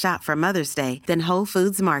place to shop for Mother's Day than Whole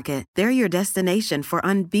Foods Market. They're your destination for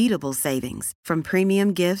unbeatable savings, from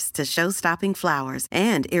premium gifts to show-stopping flowers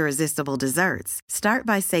and irresistible desserts. Start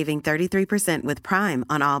by saving 33% with Prime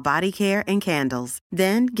on all body care and candles.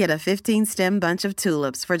 Then get a 15-stem bunch of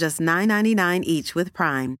tulips for just $9.99 each with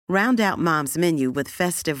Prime. Round out Mom's menu with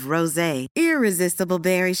festive rosé, irresistible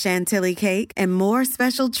berry chantilly cake, and more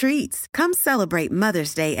special treats. Come celebrate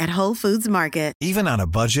Mother's Day at Whole Foods Market. Even on a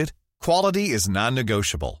budget, quality is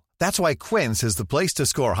non-negotiable. That's why Quince is the place to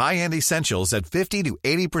score high-end essentials at 50 to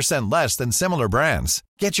 80% less than similar brands.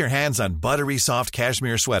 Get your hands on buttery soft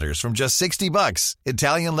cashmere sweaters from just $60,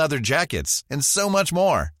 Italian leather jackets, and so much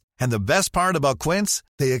more. And the best part about Quince,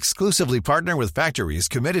 they exclusively partner with factories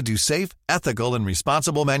committed to safe, ethical, and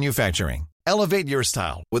responsible manufacturing. Elevate your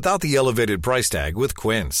style without the elevated price tag with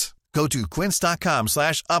Quince. Go to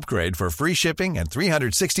quince.com/upgrade for free shipping and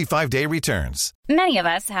 365-day returns. Many of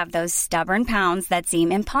us have those stubborn pounds that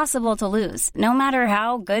seem impossible to lose, no matter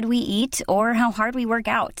how good we eat or how hard we work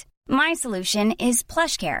out. My solution is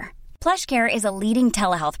PlushCare. PlushCare is a leading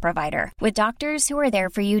telehealth provider with doctors who are there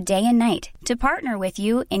for you day and night to partner with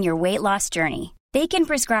you in your weight loss journey. They can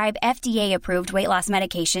prescribe FDA-approved weight loss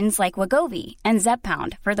medications like Wegovy and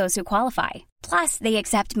Zepbound for those who qualify. Plus, they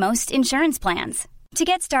accept most insurance plans. To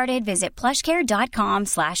get started, visit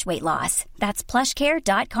plushcare.com/weightloss. That's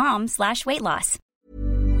plushcare.com/weightloss.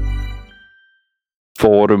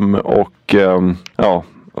 Form och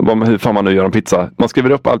hur fan man nu gör en pizza. Man skriver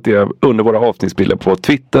upp allt det under våra avsnittsbilder på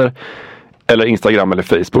Twitter eller Instagram eller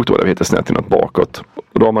Facebook då, där vi heter Snett inåt bakåt.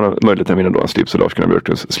 Och då har man möjlighet att vinna då en slips och Lars-Gunnar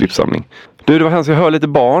Björklunds slipsamling. Du, det var hemskt, jag hör lite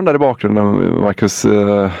barn där i bakgrunden, Marcus.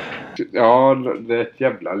 Ja, det är ett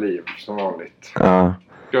jävla liv som vanligt. Ja.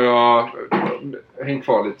 Ska jag hänga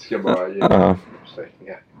kvar lite, ska jag bara ge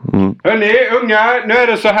uppsträckningar. Mm. Hörrni, unga, nu är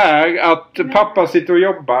det så här att pappa sitter och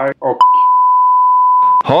jobbar och...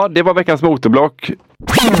 Ja, det var veckans motorblock.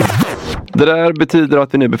 Det där betyder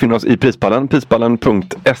att vi nu befinner oss i Prispallen.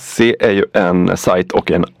 Prispallen.se är ju en sajt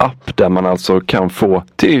och en app där man alltså kan få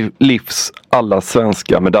till livs alla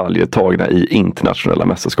svenska medaljer tagna i internationella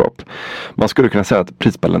mästerskap. Man skulle kunna säga att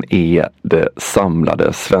Prispallen är det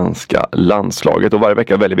samlade svenska landslaget. Och varje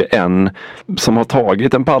vecka väljer vi en som har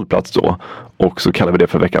tagit en pallplats då. Och så kallar vi det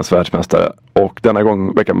för veckans världsmästare. Och denna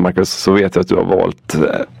gång, Marcus, så vet jag att du har valt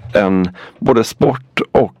en både sport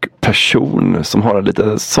och person som har en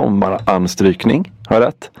lite sommaranstrykning. Har jag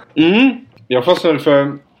rätt? Jag fastnade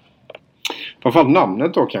för framförallt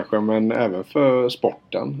namnet då kanske, men även för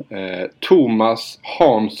sporten. Thomas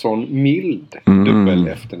Hansson Mild, dubbel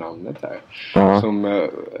efternamnet här. Som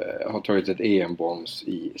har tagit ett EM-brons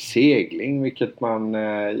i segling, vilket man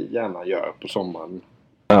gärna gör på sommaren.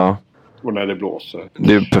 Ja. Och när det blåser.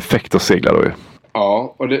 Det är perfekt att segla då ju.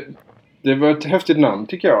 Ja, och det var ett häftigt namn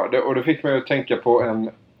tycker jag. Och det fick mig att tänka på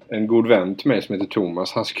en god vän till mig som heter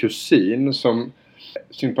Thomas. Hans kusin som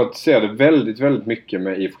sympatiserade väldigt, väldigt mycket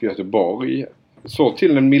med IFK Göteborg. Så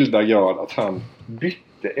till en milda grad att han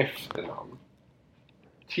bytte efternamn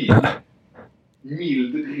till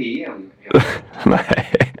Mildren.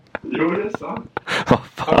 Nej. Jo, det är sant.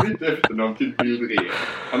 Han bytte efternamn till Mildren.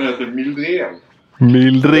 Han heter Mildren.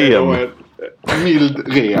 Mildren.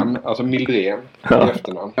 Mildren, alltså Mildren i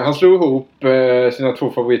efternamn. Han slog ihop sina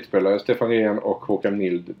två favoritspelare, Stefan Rehn och Håkan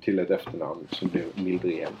Mild, till ett efternamn som blev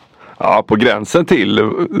Mildren. Ja, på gränsen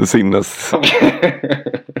till sinnes.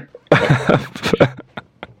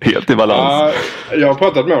 Helt i balans. Jag har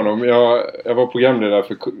pratat med honom. Jag var programledare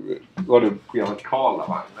för programmet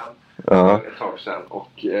Karlavagnen ett tag sedan.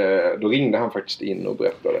 Och då ringde han faktiskt in och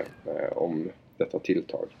berättade om detta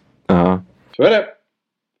tilltag. Så är det.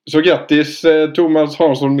 Så grattis Thomas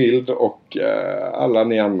Hansson Mild och alla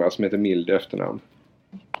ni andra som heter Mild i efternamn.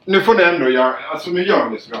 Nu får ni ändå göra, alltså nu gör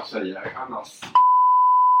ni som jag säger, annars...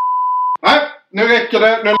 Nej, nu räcker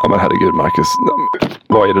det. Nu... Ja men herregud Marcus,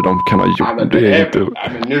 vad är det de kan ha gjort? Ja, men det är inte... Ja,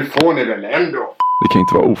 men nu får ni väl ändå. Det kan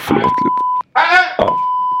inte vara oförlåtligt. Ja.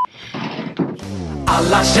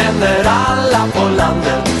 Alla känner alla på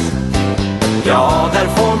landet. Ja, där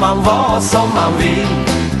får man vara som man vill.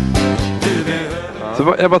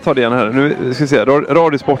 Så jag bara tar det igen här. Nu ska vi se.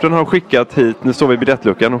 Radiosporten har skickat hit, nu står vi i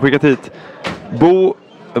biljettluckan, har skickat hit Bo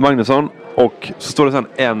Magnusson och så står det sen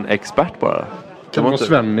en expert bara. Kan det vara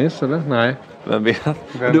Svennis eller? Nej. Vem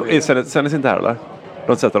vet? Svennis inte här eller?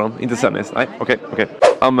 De sätter dem, inte Svennis. Nej, okej.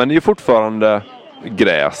 Använder ju fortfarande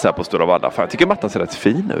gräs här på Stora Valla. Fan, jag tycker mattan ser rätt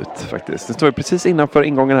fin ut faktiskt. Den står ju precis innanför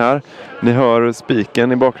ingången här. Ni hör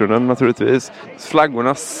spiken i bakgrunden naturligtvis.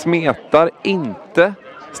 Flaggorna smetar inte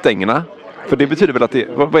stängerna. För det betyder väl att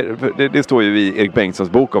det står ju i Erik Bengtssons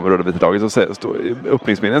bok om Röda Vita laget, så står i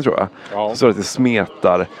öppningsmeningen tror jag. Ja. Så står det att det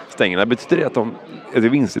smetar stängerna. Betyder det att det är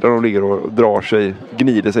vinster där de ligger och drar sig,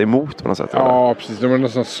 gnider sig emot på något sätt? Ja, eller? precis. De har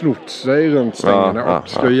nästan slott sig runt stängerna och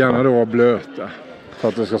ska gärna då vara blöta för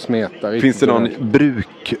att det ska smeta. Finns det någon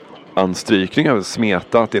brukanstrykning över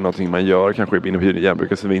smeta, att det är någonting man gör kanske inom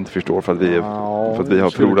järnbruket som vi inte förstår för att vi har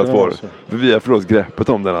förlorat greppet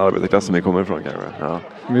om den arbetarklassen vi kommer ifrån kanske. Ja.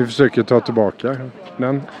 Vi försöker ta tillbaka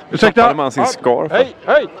den. Tappade man sin scarf?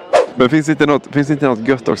 Hej! Men finns det inte något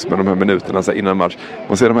gött också med de här minuterna så här, innan match?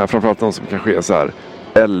 Man ser de här, framförallt de som kanske är så här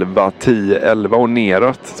 11 och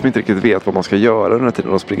neråt, som inte riktigt vet vad man ska göra den här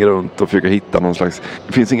tiden. De springer runt och försöker hitta någon slags...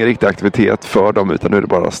 Det finns ingen riktig aktivitet för dem, utan nu är det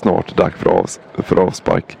bara snart dags för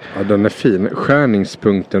avspark. Ja, den är fin.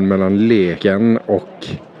 Skärningspunkten mellan leken och...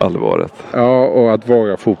 allvaret. Ja, och att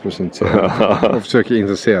vara fotbollsintresserad. Och försöka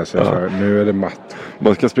intressera sig för. Nu är det matt.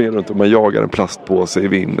 Man ska springa runt och man jagar en plastpåse i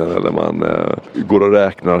vinden, eller man går och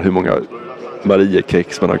räknar hur många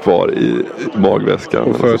Mariekex man har kvar i magväskan.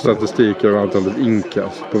 Och för statistik över antalet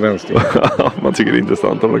inkas på vänster. Man tycker det är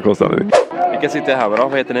intressant om det konstant. Vilka sitter här då?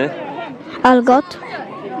 Vad heter ni? Algot.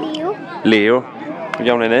 Leo. Hur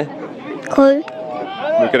gamla är ni? 7.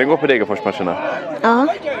 Brukar ni gå på Degerfors-matcherna? Ja.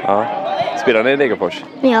 Spelar ni i Degerfors?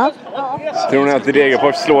 Ja. Tror ni att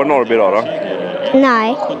Degerfors slår Norrby idag då?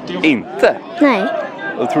 Nej. Inte? Nej.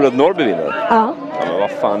 Och tror du att Norrby vinner? Ja. Men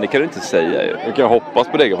vad fan, det kan du inte säga ju. Du kan hoppas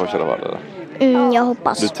på Degerfors i alla fall, eller? Jag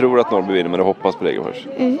hoppas. Du tror att Norrby vinner, men du hoppas på Degerfors?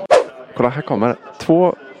 Kolla, här kommer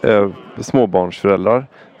 2 småbarnsföräldrar.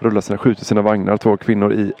 Skjuter sina vagnar. 2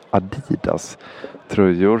 kvinnor i Adidas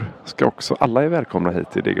tröjor. Alla är välkomna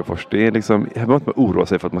hit till Degerfors. Det är liksom, jag behöver inte oroa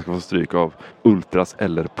sig för att man ska få stryk av Ultras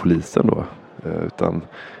eller polisen då. Utan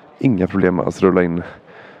inga problem med att rulla in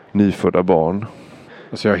nyfödda barn.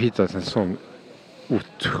 Alltså jag har hittat en sån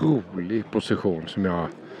otrolig position som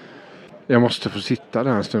jag måste få sitta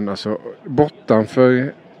där en stund. Alltså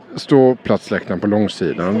bortanför ståplatsläktaren på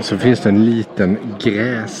långsidan så finns det en liten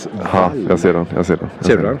gräsvall. Ja, jag ser den.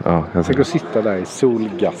 Ser du den? Ja, jag ser den. Sitta där i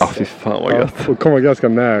solgas. Ja, fy fan vad gött. Och komma ganska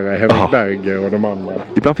nära Henrik Berger och de andra.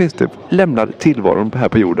 Ibland finns det lämnad tillvaron här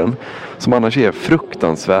på jorden som annars är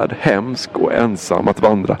fruktansvärd, hemsk och ensam att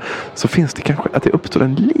vandra. Så finns det kanske att det uppstår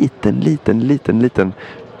en liten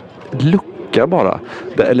lucka bara.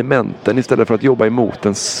 Där elementen istället för att jobba emot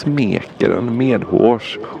den smeker den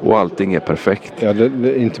medhårs och allting är perfekt. Ja, det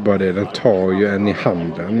är inte bara det. Den tar ju en i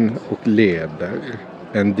handen och leder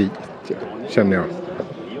en dit, känner jag.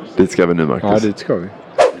 Dit ska vi nu, Marcus. Ja, dit ska vi.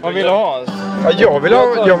 Vad vill du ha? Ja, jag vill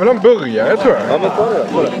ha en burgare, tror jag. Ja, men ta det.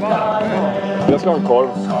 Jag ska ha en korv.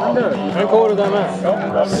 En korv där med.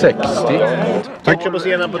 Ja. 60. Tack på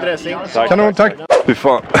scenen på dressing. Kanon, tack. Fy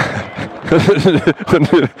fan.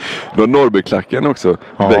 Nu har Norrbyklacken också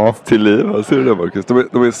växt till liv. Vad ser du där, Marcus?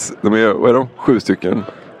 De är, vad är de? 7 stycken.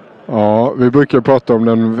 Ja, vi brukar prata om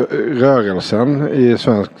den rörelsen i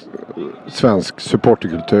svensk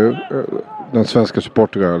supporterkultur. Den svenska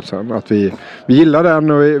supportrörelsen. Att vi gillar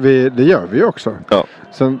den och det gör vi också. Ja.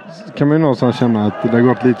 Sen kan man ju någonstans känna att det har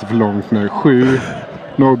gått lite för långt när 7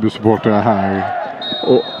 Norrby-supportrar här.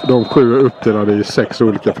 Och de 7 är uppdelade i 6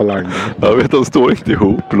 olika falanger. Jag vet, de står inte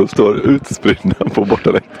ihop. De står utspridda på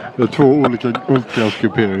bortaläktaren. Det är 2 olika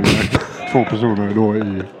ultrasgrupperingar. 2 personer då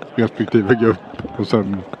i respektive grupp. Och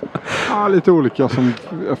sen lite olika som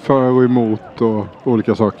för och emot och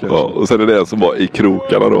olika saker. Ja, och sen är det som var i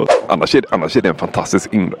krokarna då. Annars är det en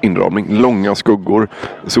fantastisk inramning. Långa skuggor.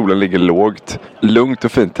 Solen ligger lågt. Lugnt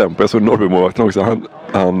och fint tempo. Jag såg Norrby-målvakten också.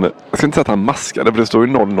 Han, jag ska inte säga att han maskade, för det står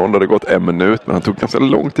ju 0-0 där det gått 1 minut. Men han tog ganska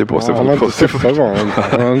lång tid på sig. Han var inte träffad,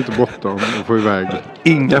 han var inte bortom och få iväg.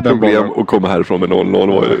 Inga problem att komma härifrån med 0-0.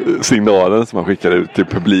 Det var signalen som han skickade ut till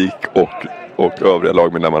publik och övriga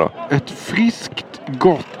lagmedlemmar. Ett friskt,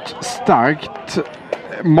 gott, starkt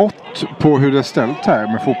mått på hur det är ställt här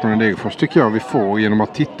med fotbollen i Degerfors tycker jag vi får genom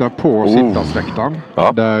att titta på sittplatsläktaren.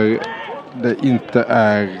 Ja. Där det inte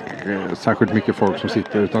är särskilt mycket folk som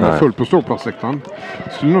sitter, utan det är fullt på ståplatsläktaren.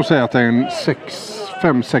 Jag skulle nog säga att det är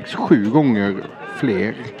 5, 6, 7 gånger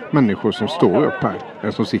fler människor som står upp här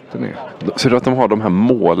än som sitter ner. Ser du att de har de här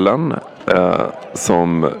målen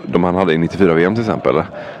som man hade i 94-VM till exempel?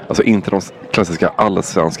 Alltså inte de klassiska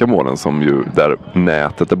allsvenska målen som ju där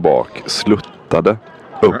nätet där bak sluttade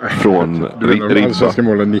upp från ribban. De allsvenska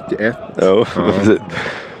målen 91. Ja, precis.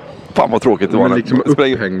 Fan vad tråkigt det De var. var liksom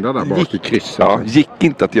upphängda där bak i krysset. Ja, gick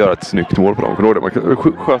inte att göra ett snyggt mål på dem. Man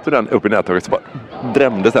sköt den upp i nättaget så bara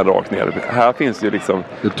drämdes den rakt ner. Här finns ju liksom...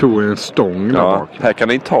 Det tog en stång där bak. Här kan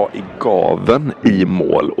ni ta i gaven i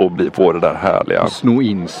mål och få det där härliga. Sno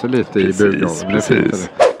in sig lite i burgaven. Precis.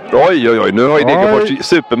 Oj, nu har ju Degerfors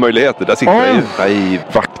supermöjligheter. Där sitter jag i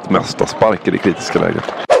vaktmästarspark i det kritiska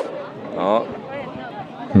läget. Ja.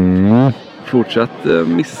 Fortsatt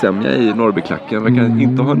missämja i Norrbyklacken. Man kan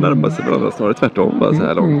inte ha närmat sig varandra, snarare tvärtom bara så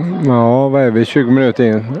här långt. Ja, vad är vi? 20 minuter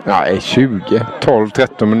in? Nej,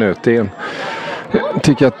 12-13 minuter in. Jag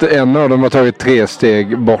tycker att en av dem har tagit 3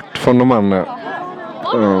 steg bort från de andra.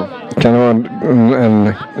 Kan det vara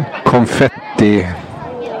en konfetti...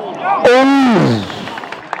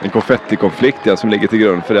 En konfettikonflikt som ligger till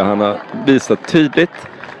grund för det. Han har visat tydligt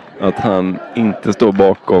att han inte står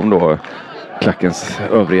bakom då klackens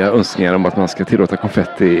övriga önskningar om att man ska tillåta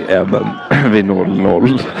konfetti även vid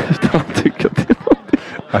 0-0. Utan han tycker att det är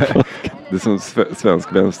något. Det är som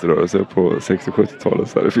svensk vänsterrörelse på 60- och 70-talet.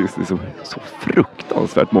 Så det finns liksom så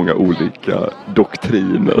fruktansvärt många olika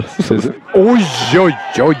doktriner.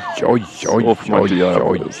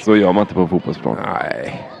 Så gör man inte på fotbollsplan.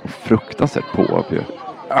 Nej. Fruktansvärt på.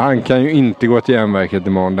 Han kan ju inte gå till järnverket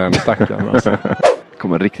imorgon, den stackaren. Alltså.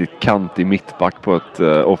 Kommer en riktigt kantig mittback på ett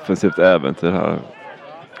offensivt äventyr här.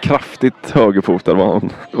 Kraftigt högerfotad var han.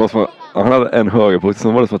 Det var som att han hade en högerfot,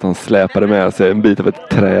 som var det som att han släpade med sig en bit av ett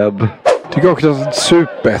träd. Tycker också att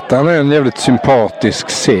Superettan är en jävligt sympatisk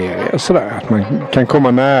serie. Sådär. Att man kan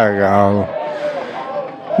komma nära och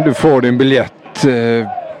du får din biljett,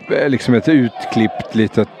 liksom ett utklippt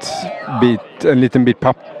en liten bit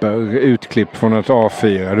papper utklippt från ett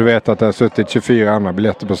A4. Du vet att det har suttit 24 andra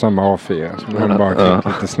biljetter på samma A4. Så man bara klippt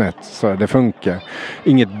lite snett. Så det funkar.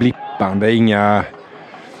 Inget blippande, inga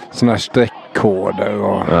sådana här streckkoder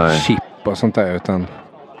och chip och sånt där. Utan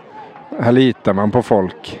här litar man på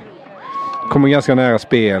folk. Kommer ganska nära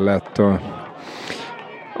spelet och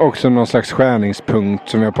också någon slags skärningspunkt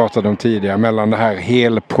som vi har pratat om tidigare mellan det här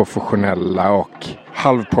helprofessionella och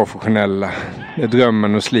halvprofessionella. Det är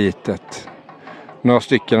drömmen och slitet. Några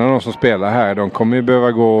stycken av de som spelar här, de kommer ju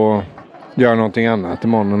behöva gå och göra någonting annat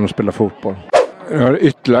imorgon när de spelar fotboll. Jag har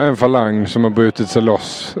ytterligare en falang som har brutit sig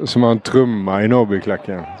loss, som har en trumma i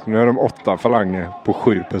Norrbyklacken. Så nu är de 8 falanger på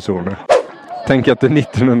 7 personer. Tänk att det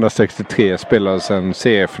 1963 spelades en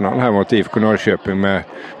seriefinal här mot IFK Norrköping med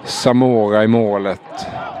Zamora i målet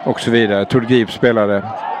och så vidare. Tord Grip spelade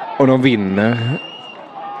och de vinner.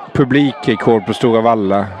 Publikrekord på Stora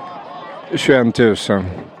Valla. 21 000.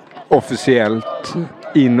 Officiellt,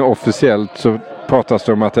 inofficiellt så pratas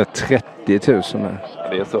det om att det är 30 000 här.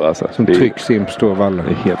 Det är så alltså. Som trycks in på Stora Valla. Det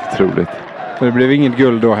är helt otroligt. Men det blev inget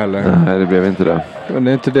guld då heller. Nej, det blev inte det. Men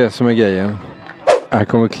det är inte det som är grejen. Här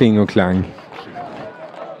kommer Kling och Klang.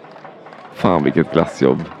 Fan vilket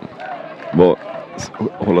glassjobb.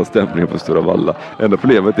 Hålla stämningen på Stora Valla. Enda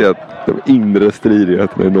problemet är att de inre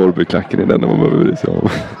stridigheterna i Norrbyklacken är den man behöver bry sig om.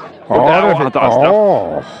 Ja, det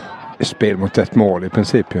är fint. Spel mot ett mål i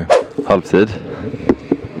princip ju. Halvtid.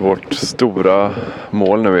 Vårt stora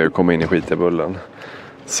mål nu är att komma in i skitebullen.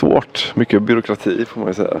 Svårt. Mycket byråkrati får man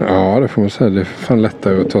ju säga. Ja, det får man säga. Det är fan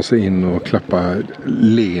lättare att ta sig in och klappa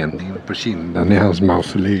Lenin på kinden i hans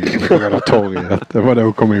mausoleum på Röda torget. Det var det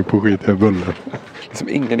att komma in på skitebullen. Liksom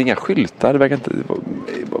inga skyltar. Det verkar inte...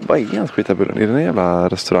 Vad är hans skitebullen? Är det en jävla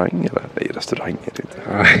restaurang eller? Nej, restaurang är det inte.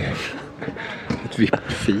 Nej. Ett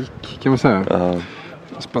vippfik kan man säga. Ja.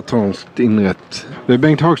 Spartanskt inrätt. Det är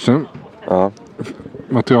Bengt Hagström. Ja.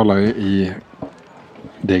 Materialare i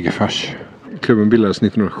Degerfors. Klubben bildades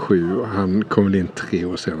 1907 och han kom väl in 3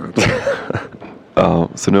 år senare. Ja,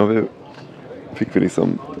 så nu fick vi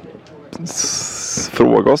liksom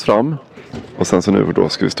fråga oss fram. Och sen så nu då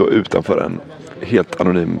ska vi stå utanför en helt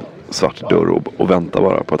anonym svart dörr och vänta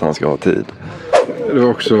bara på att han ska ha tid. Det var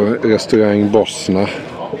också restaurang Bosna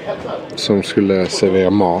som skulle servera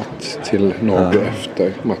mat till Norge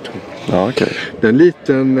efter matchen. Ja, okay. Det är en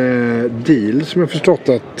liten deal som jag förstått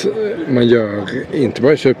att man gör inte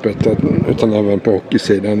bara i Superettan utan även på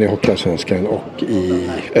hockeysidan i Hockeyallsvenskan och i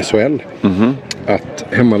SHL. Mm-hmm. Att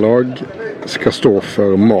hemmalag ska stå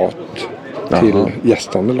för mat till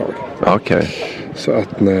gästande lag. Okay. Så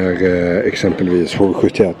att när exempelvis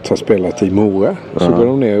HV71 har spelat i Mora så går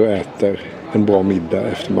de ner och äter en bra middag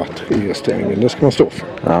efter match i restaurangen. Det ska man stå för.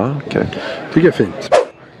 Ja, okej. Tycker jag är fint.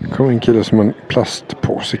 Det kom en kille som en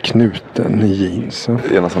plastpåse knuten i jeansen.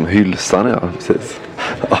 Det är en sån hylsan, ja, precis.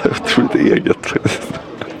 Ja, jag tror det är eget.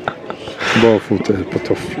 Barfota på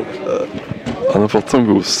tofflor. Han har fått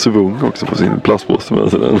sån god svung också på sin plastpåse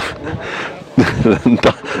med sig. Den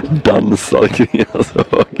dansar kring hans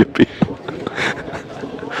högerben.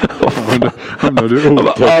 Hamnar du Jag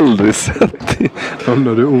har aldrig sett det.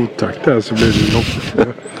 Hamnar du otakt där så blir det jobbigt.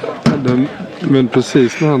 Men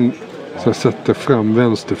precis när han så sätter fram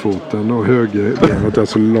vänsterfoten och högerbenet är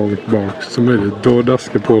så långt bak som möjligt, då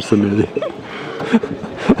daskar påsen i.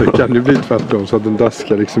 Det kan ju bli tvärtom så att den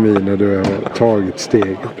daskar liksom i när du har tagit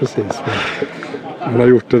steget precis. Han har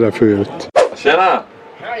gjort det där förut. Tjena!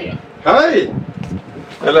 Hej! Hej!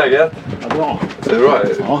 Hur är läget? Ja, bra. Är det bra?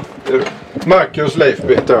 Ja. Marcus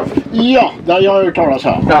Leifbytte. Ja, där jag har hört talas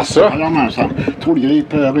här. Jaså? Jajamensan. Tord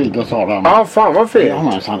Grip rider sa den. Ja, fan vad fint.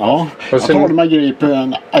 Jajamensan, ja. Och sen... Jag tar med Grip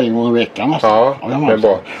en gång i veckan nästan. Ja, det är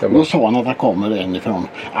bra. Och då sa han att det kommer en från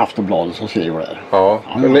Aftonbladet som skriver det. Ja,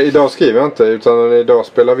 men idag skriver jag inte utan idag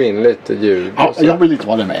spelar vi in lite ljud. Ja, jag vill inte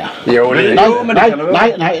vara med. Jo,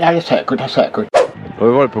 nej, säkert. Har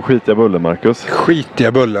vi varit på Skitiga Bullen, Marcus?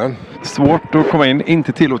 Skitiga Bullen? Svårt att komma in,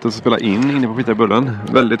 inte tillåtet att spela inne på Skitiga Bullen.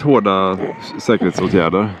 Väldigt hårda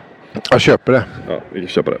säkerhetsåtgärder. Jag köper det. Ja, vi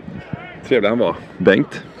köper det. Trevlig han var.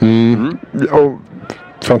 Bengt. Ja,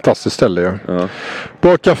 fantastiskt ställe ju. Ja.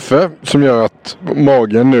 Bra kaffe som gör att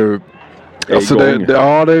magen nu... Alltså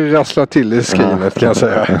det rasslar till i skrinet kan jag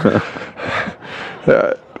säga.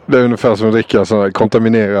 Det är ungefär som att dricka sådana här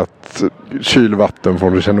kontaminerat kylvatten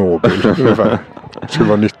från Tjernobyl. Ungefär. Det skulle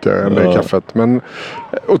vara nyttigare än det kaffet. Men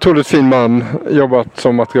otroligt fin man. Jobbat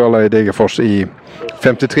som materialare i Degerfors i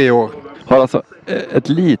 53 år. Har alltså ett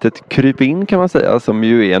litet krypin kan man säga som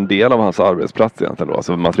ju är en del av hans arbetsplats egentligen då.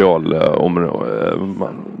 Alltså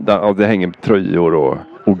materialområde. Det hänger tröjor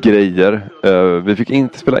och grejer. Vi fick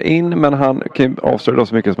inte spela in men han kan avslöja då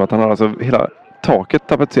så mycket som att han har alltså hela taket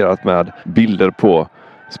tapetserat med bilder på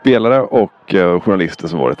spelare och journalister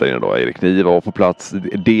som varit där inne då. Erik Niva var på plats.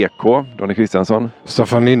 DK, Donny Kristiansson.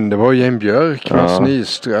 Staffan Lindeborg, Jane Björk, Mats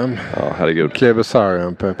Nyström. Ja, herregud. Kleber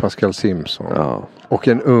Sarenpe, Pascal Simpson. Ja. Och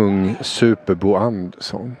en ung Superbo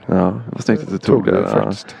Andersson. Ja, det var snyggt att du tog det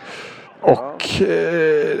faktiskt. Och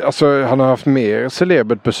alltså han har haft mer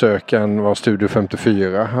celebert besök än vad Studio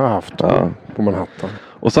 54 har haft på Manhattan.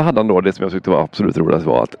 Och så hade han då det som jag tyckte var absolut roligast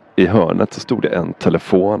var att i hörnet så stod det en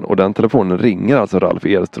telefon. Och den telefonen ringer alltså Ralf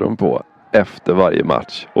Edström på efter varje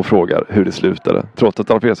match och frågar hur det slutade. Trots att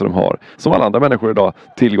Ralf Edström har, som alla andra människor idag,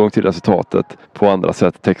 tillgång till resultatet på andra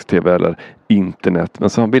sätt, text-tv eller internet. Men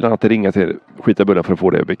så vill han att det ringa till Skitiga Bullen för att få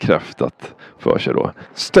det bekräftat för sig då.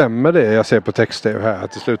 Stämmer det jag ser på text-tv här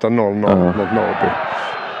att det slutar 0-0 mot Norrby?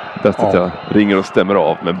 Bäst att jag ringer och stämmer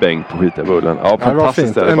av med Bengt på Skitiga Bullen. Ja,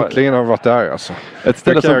 fantastiskt. Det var fint. Äntligen har vi varit där alltså. Ett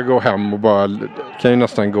ställe kan jag gå hem och bara kan ju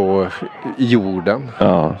nästan gå i jorden.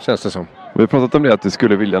 Ja. Känns det som. Vi har pratat om det att du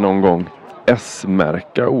skulle vilja någon gång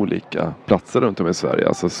S-märka olika platser runt om i Sverige.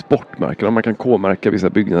 Alltså sportmärken. Man kan K-märka vissa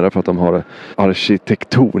byggnader för att de har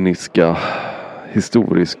arkitektoniska,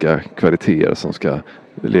 historiska kvaliteter som ska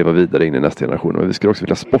leva vidare in i nästa generation. Och vi skulle också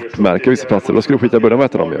vilja sportmärka vissa platser. Då skulle Skitiga Bullen vara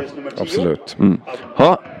ett av dem ju. Absolut.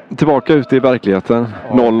 Ja, tillbaka ute i verkligheten.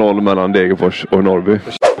 0-0 mellan Degerfors och Norrby.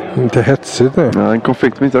 Inte hetsigt nu. Ja, en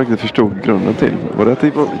konflikt som inte riktigt förstod grunden till. Var det att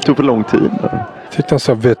det tog för lång tid? Titta han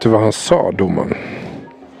sa, vet du vad han sa, domaren?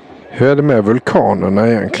 Hur är det med vulkanerna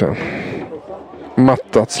egentligen?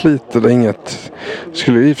 Mattats lite, det är inget...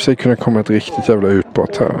 Skulle i och för sig kunna komma ett riktigt jävla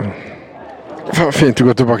utbrott här. Fan fint att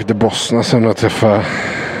gå tillbaka till Bosna sen och träffa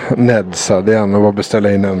Nedsad igen och bara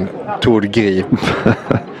beställa in en Tord Grip.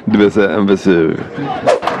 Du vill säga en VSU.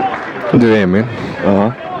 Du Emil.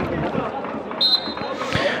 Ja.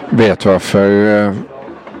 Vet varför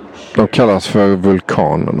de kallas för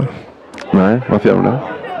vulkanerna? Nej, varför gör de det?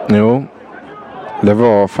 Jo, det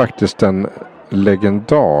var faktiskt den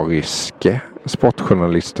legendariske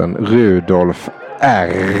sportjournalisten Rudolf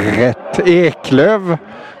R. Eklöf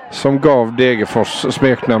som gav Degerfors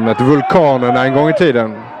smeknamnet Vulkanerna en gång i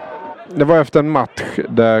tiden. Det var efter en match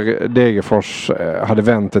där Degerfors hade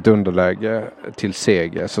vänt ett underläge till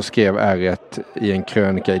seger, så skrev R1 i en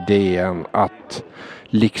krönika i DN att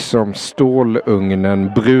liksom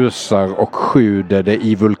stålugnen brusar och sjuder det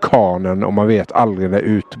i vulkanen och man vet aldrig när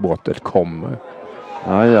utbrottet kommer.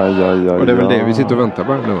 Aj. Och det är väl det vi sitter och väntar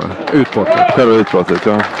på nu, va? Utbrottet. Själva utbrottet,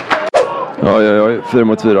 ja. Ja, 4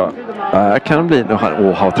 mot 4. Det kan bli...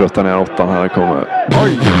 Vad trött han är, 8 här kommer.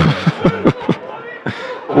 Oj!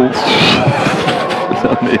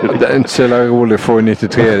 Det är inte så roligt för i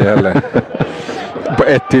 93 heller. På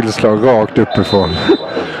ett tillslag rakt uppifrån.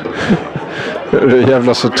 Det är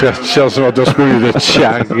jävla så trött. Känns som att du har sprungit ett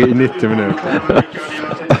kärr i 90 minuter.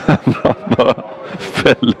 Man bara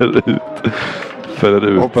fäller ut.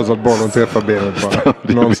 Hoppas att bollen träffar benet bara.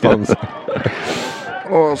 Någonstans.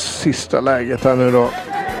 Och sista läget här nu då.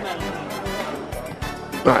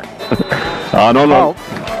 Nej. Ja, 0-0.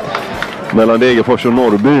 Mellan Degerfors och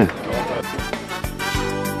Norrby.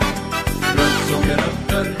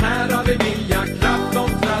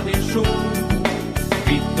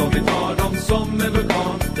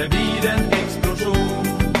 blir en explosion.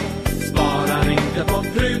 Sparar inte på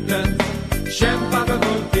krutet, kämpar för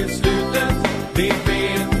fullt till slutet. Vi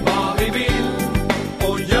vet vad vi vill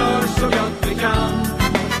och gör så gott vi kan.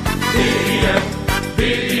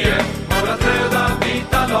 DIF, vårat röda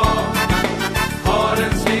vita lag, har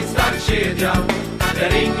en slitstark kedja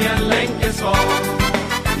där ingen länk är svag.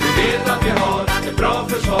 Vi vet att vi har ett bra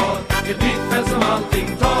försvar, ett mittfält som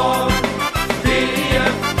allting tar.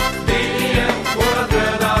 DIF, vårat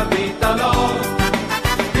röda vita lag.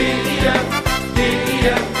 DIF,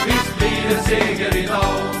 visst blir det seger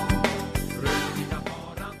idag.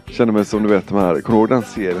 Känner mig som du vet de här. Kommer du ihåg den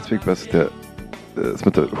serien som gick på SVT som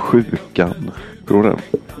heter Sjukan? Kommer du ihåg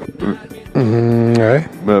den? Nej.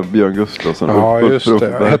 Med Björn Gustafsson. Ja, just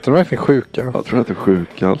det. Hette den verkligen Sjukan? Jag tror det hette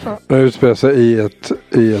Sjukan. Den utspelar sig i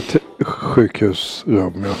ett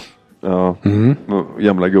sjukhusrum, ja. Ja,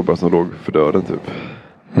 gamla gubbar som låg för döden typ.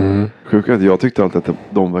 Sjukan, jag tyckte alltid att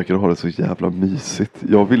de verkade ha det så jävla mysigt.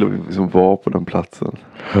 Jag ville liksom vara på den platsen.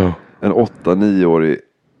 Ja. En 8-9-årig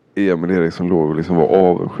Emil Eriksson låg och liksom var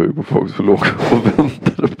avundsjuk på folk som låg och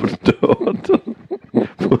väntade på döden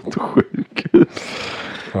på ett sjukhus.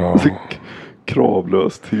 Ja.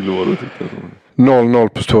 Kravlöst tillvaro tyckte jag. 0-0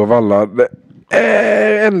 på Stora Valla. Det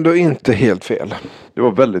är ändå inte helt fel. Det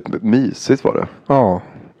var väldigt mysigt var det. Ja,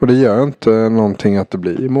 och det gör inte någonting att det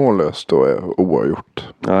blir mållöst och oavgjort.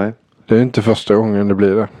 Nej. Det är inte första gången det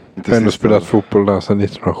blir det. Jag har ändå spelat fotboll där sedan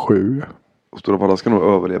 1907. Och Stora Valla ska nog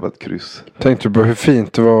överleva ett kryss. Tänkte du på hur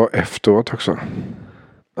fint det var efteråt också?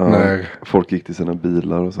 Ja, när folk gick till sina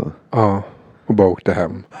bilar och så. Ja, och bara åkte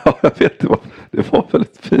hem. Ja, jag vet. Det var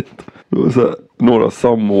väldigt fint. Det var så här, några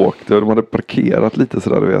samåkte och de hade parkerat lite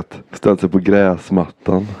sådär, du vet. Ställt sig på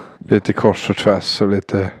gräsmattan. Lite kors och tvärs och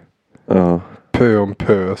lite pö om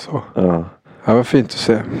pö så. Ja. Det var fint att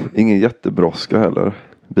se. Ingen jättebrådska heller.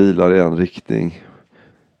 Bilar i en riktning.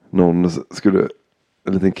 Någon skulle...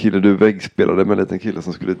 En liten kille, du väggspelade med en liten kille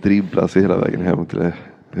som skulle dribbla sig hela vägen hem till det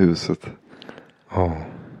huset. Ja.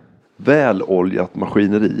 Väloljat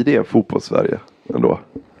maskineri, det är fotbollssverige ändå.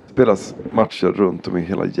 Spelas matcher runt om i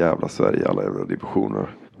hela jävla Sverige, alla jävla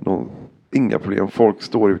divisioner. Inga problem, folk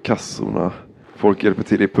står i kassorna. Folk hjälper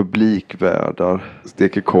till i publikvärdar,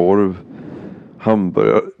 steker korv,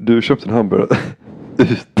 hamburgare. Du köpte en hamburgare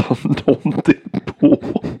utan någonting på.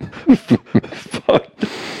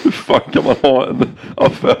 Hur fan kan man ha en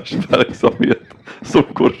affärsverksamhet som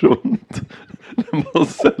går runt när man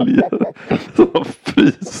säljer sådana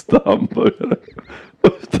frysta hamburgare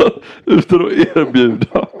utan att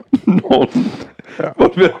erbjuda någon.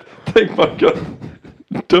 Tänk man kan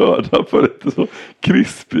döda för ett så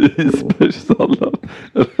krispig isbergssallad.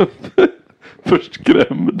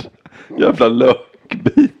 Förskrämd jävla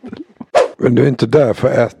lökbit. Men du är inte där för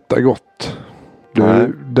att äta gott. Du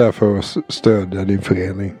är där för att stödja din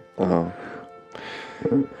förening. Ja.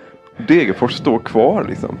 Degerfors står kvar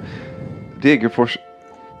liksom. Degerfors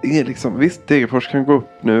är liksom, visst Degerfors kan gå upp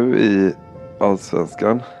nu i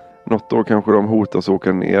Allsvenskan. Något år kanske de hotas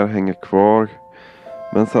åka ner, hänger kvar.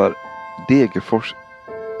 Men så här, Degerfors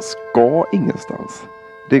ska ingenstans.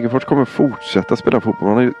 Degerfors kommer fortsätta spela fotboll.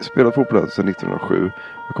 Man har ju spelat fotboll här sedan 1907.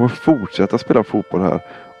 Man kommer fortsätta spela fotboll här.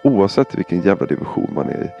 Oavsett vilken jävla division man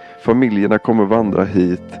är i. Familjerna kommer vandra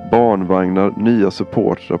hit. Barnvagnar, nya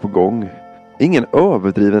supportrar på gång. Ingen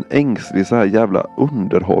överdriven ängslig så här jävla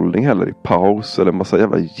underhållning heller i paus. Eller massa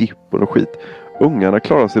jävla jippon och skit. Ungarna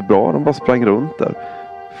klarar sig bra. De bara sprang runt där.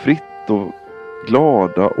 Fritt och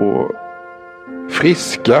glada och...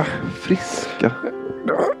 Friska.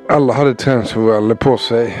 Alla hade träningsoveraller på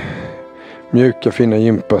sig. Mjuka fina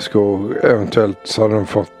gympaskor. Eventuellt så hade de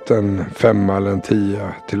fått en 5 eller en 10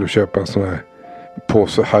 till att köpa en sån här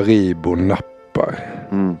påse Haribo nappar.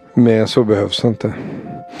 Men så behövs inte.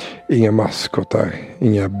 Inga maskotar.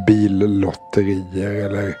 Inga billotterier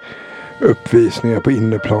eller uppvisningar på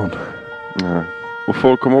inneplan. Nej. Och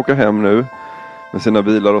folk kommer åka hem nu med sina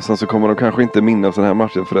bilar och sen så kommer de kanske inte minnas den här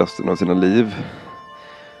matchen för resten av sina liv.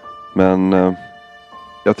 Men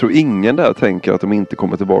jag tror ingen där tänker att de inte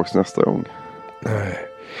kommer tillbaka nästa gång. Nej,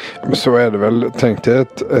 men så är det väl. Tänk dig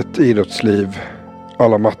ett idrottsliv.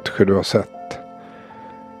 Alla matcher du har sett.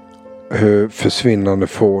 Hur försvinnande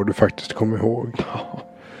få du faktiskt kommer ihåg.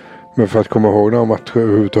 Men för att komma ihåg några matcher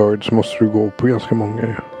överhuvudtaget så måste du gå på ganska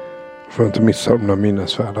många. För att inte missa de där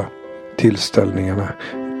minnesvärda tillställningarna.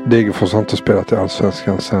 Degerfors har inte spelat i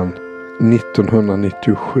Allsvenskan sedan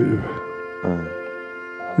 1997.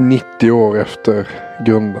 90 år efter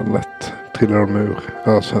grundandet trillar de ur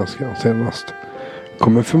Allsvenskan senast.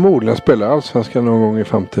 Kommer förmodligen spela Allsvenskan någon gång i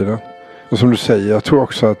framtiden. Och som du säger, jag tror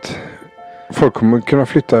också att folk kommer kunna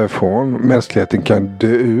flytta ifrån. Mänskligheten kan dö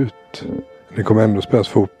ut. Det kommer ändå spelas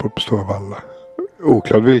fotboll på Stora Valla.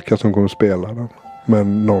 Oklart vilka som kommer spela den.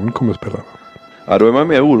 Men någon kommer spela den. Ja, då är man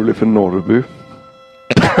mer orolig för Norrby.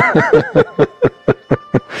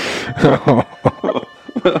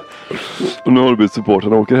 Och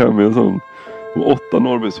Norrby-supporterna åker hem med en sån. De 8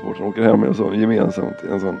 Norrby-supporterna åker hem med en sån gemensamt.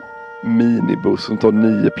 En sån minibuss som tar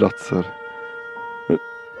 9 platser.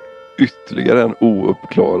 Ytterligare en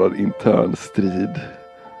ouppklarad intern strid.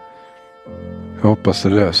 Jag hoppas det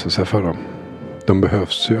löser sig för dem. De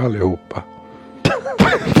behövs ju allihopa.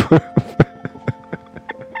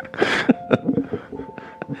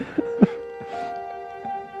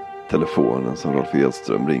 Telefonen som Rolf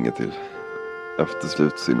Edström ringer till efter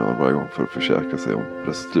slutsignal varje gång för att försäkra sig om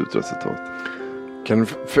slutresultat.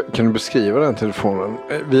 Kan du beskriva den telefonen?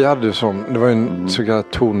 Vi hade ju sån, det var en så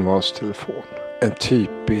kallad tonvalstelefon. En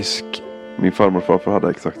typisk... Min farmor och farfar hade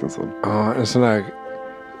exakt en sån. Ja, en sån där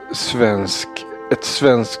ett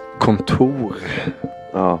svenskt kontor.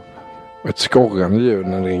 Ja. Ett skorrande ljud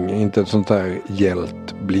när det ringer. Inte ett sånt där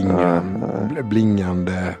hjält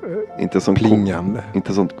blingande. Inte som plingande.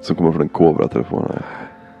 Inte sånt som kommer från en Cobra-telefon.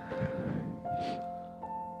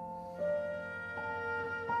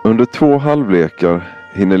 Under 2 halvlekar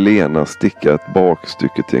hinner Lena sticka ett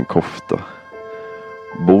bakstycke till en kofta.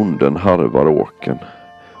 Bonden harvar åken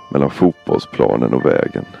mellan fotbollsplanen och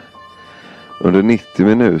vägen. Under 90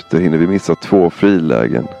 minuter hinner vi missa 2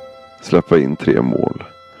 frilägen, släppa in 3 mål.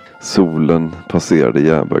 Solen passerade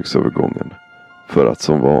järnvägsövergången för att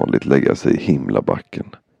som vanligt lägga sig i himlabacken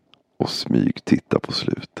och smyg titta på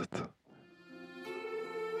slutet.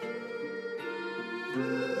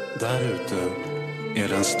 Där ute är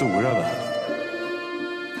den stora världen.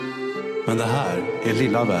 Men det här är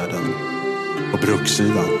lilla världen på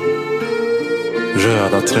brukssidan.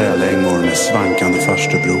 Röda trälängor med svankande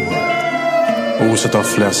farstubroar. Oset av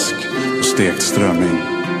fläsk och stekt strömming.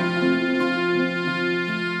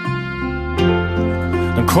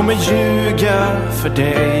 De kommer ljuga för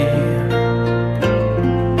dig.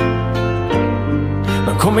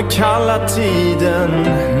 De kommer kalla tiden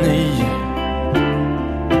ny.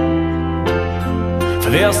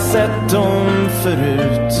 För vi har sett dem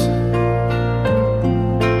förut.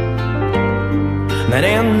 När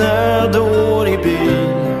det är nödår i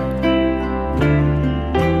byn.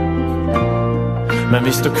 Men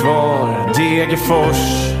vi står kvar,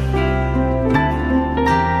 Degerfors.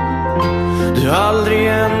 Du är aldrig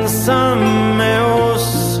ensam med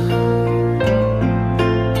oss.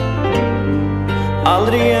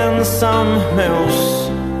 Aldrig ensam med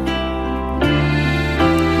oss.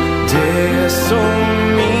 Det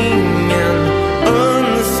som ingen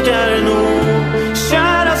önskar nog.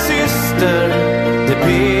 Kära syster, det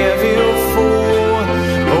ber vi att få.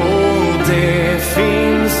 Och det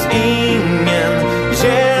finns ingen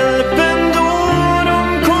hjälp ändå.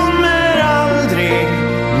 De kommer aldrig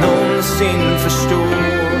någonsin förstå.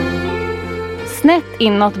 Snett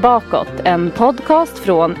inåt bakåt, en podcast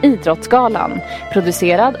från Idrottsgalan.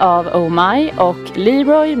 Producerad av Oh My och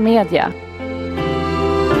Leroy Media.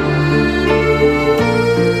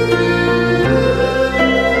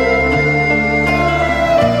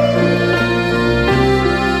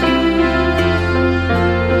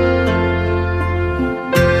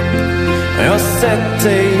 Jag har sett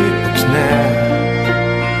dig på knä.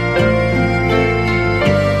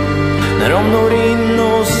 När de når in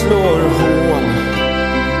och slår hål.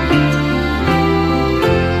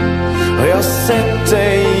 Och jag har sett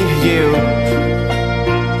dig ge upp.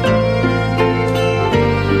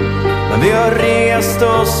 Men vi har rest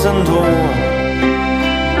oss ändå.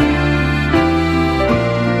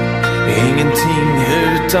 Ingenting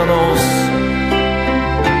utan oss.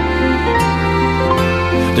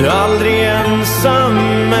 Du är aldrig ensam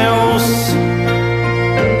med oss.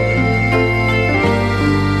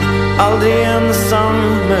 Aldrig ensam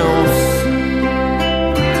med oss.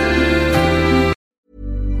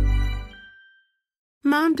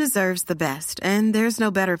 Mom deserves the best, and there's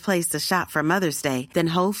no better place to shop for Mother's Day than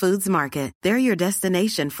Whole Foods Market. They're your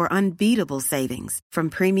destination for unbeatable savings, from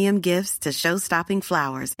premium gifts to show-stopping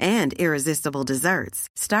flowers and irresistible desserts.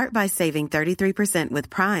 Start by saving 33% with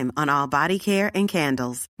Prime on all body care and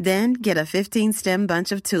candles. Then get a 15-stem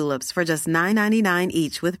bunch of tulips for just $9.99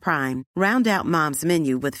 each with Prime. Round out Mom's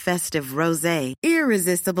menu with festive rosé,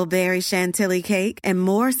 irresistible berry chantilly cake, and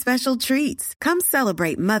more special treats. Come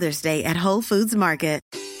celebrate Mother's Day at Whole Foods Market.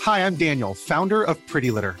 Hi, I'm Daniel, founder of Pretty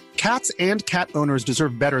Litter. Cats and cat owners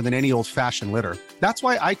deserve better than any old-fashioned litter. That's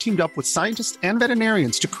why I teamed up with scientists and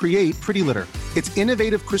veterinarians to create Pretty Litter. Its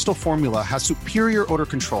innovative crystal formula has superior odor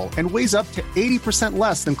control and weighs up to 80%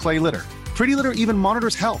 less than clay litter. Pretty Litter even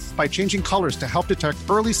monitors health by changing colors to help detect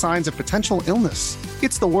early signs of potential illness.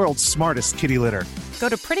 It's the world's smartest kitty litter. Go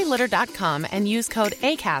to prettylitter.com and use code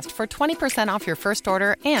ACAST for 20% off your first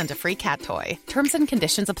order and a free cat toy. Terms and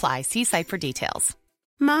conditions apply. See site for details.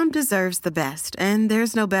 Mom deserves the best, and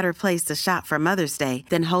there's no better place to shop for Mother's Day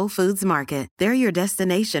than Whole Foods Market. They're your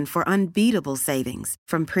destination for unbeatable savings,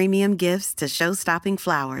 from premium gifts to show-stopping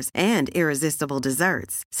flowers and irresistible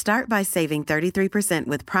desserts. Start by saving 33%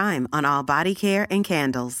 with Prime on all body care and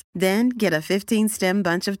candles. Then get a 15-stem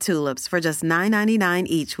bunch of tulips for just $9.99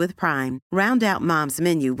 each with Prime. Round out Mom's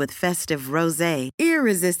menu with festive rosé,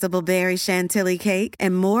 irresistible berry chantilly cake,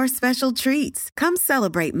 and more special treats. Come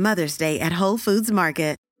celebrate Mother's Day at Whole Foods Market.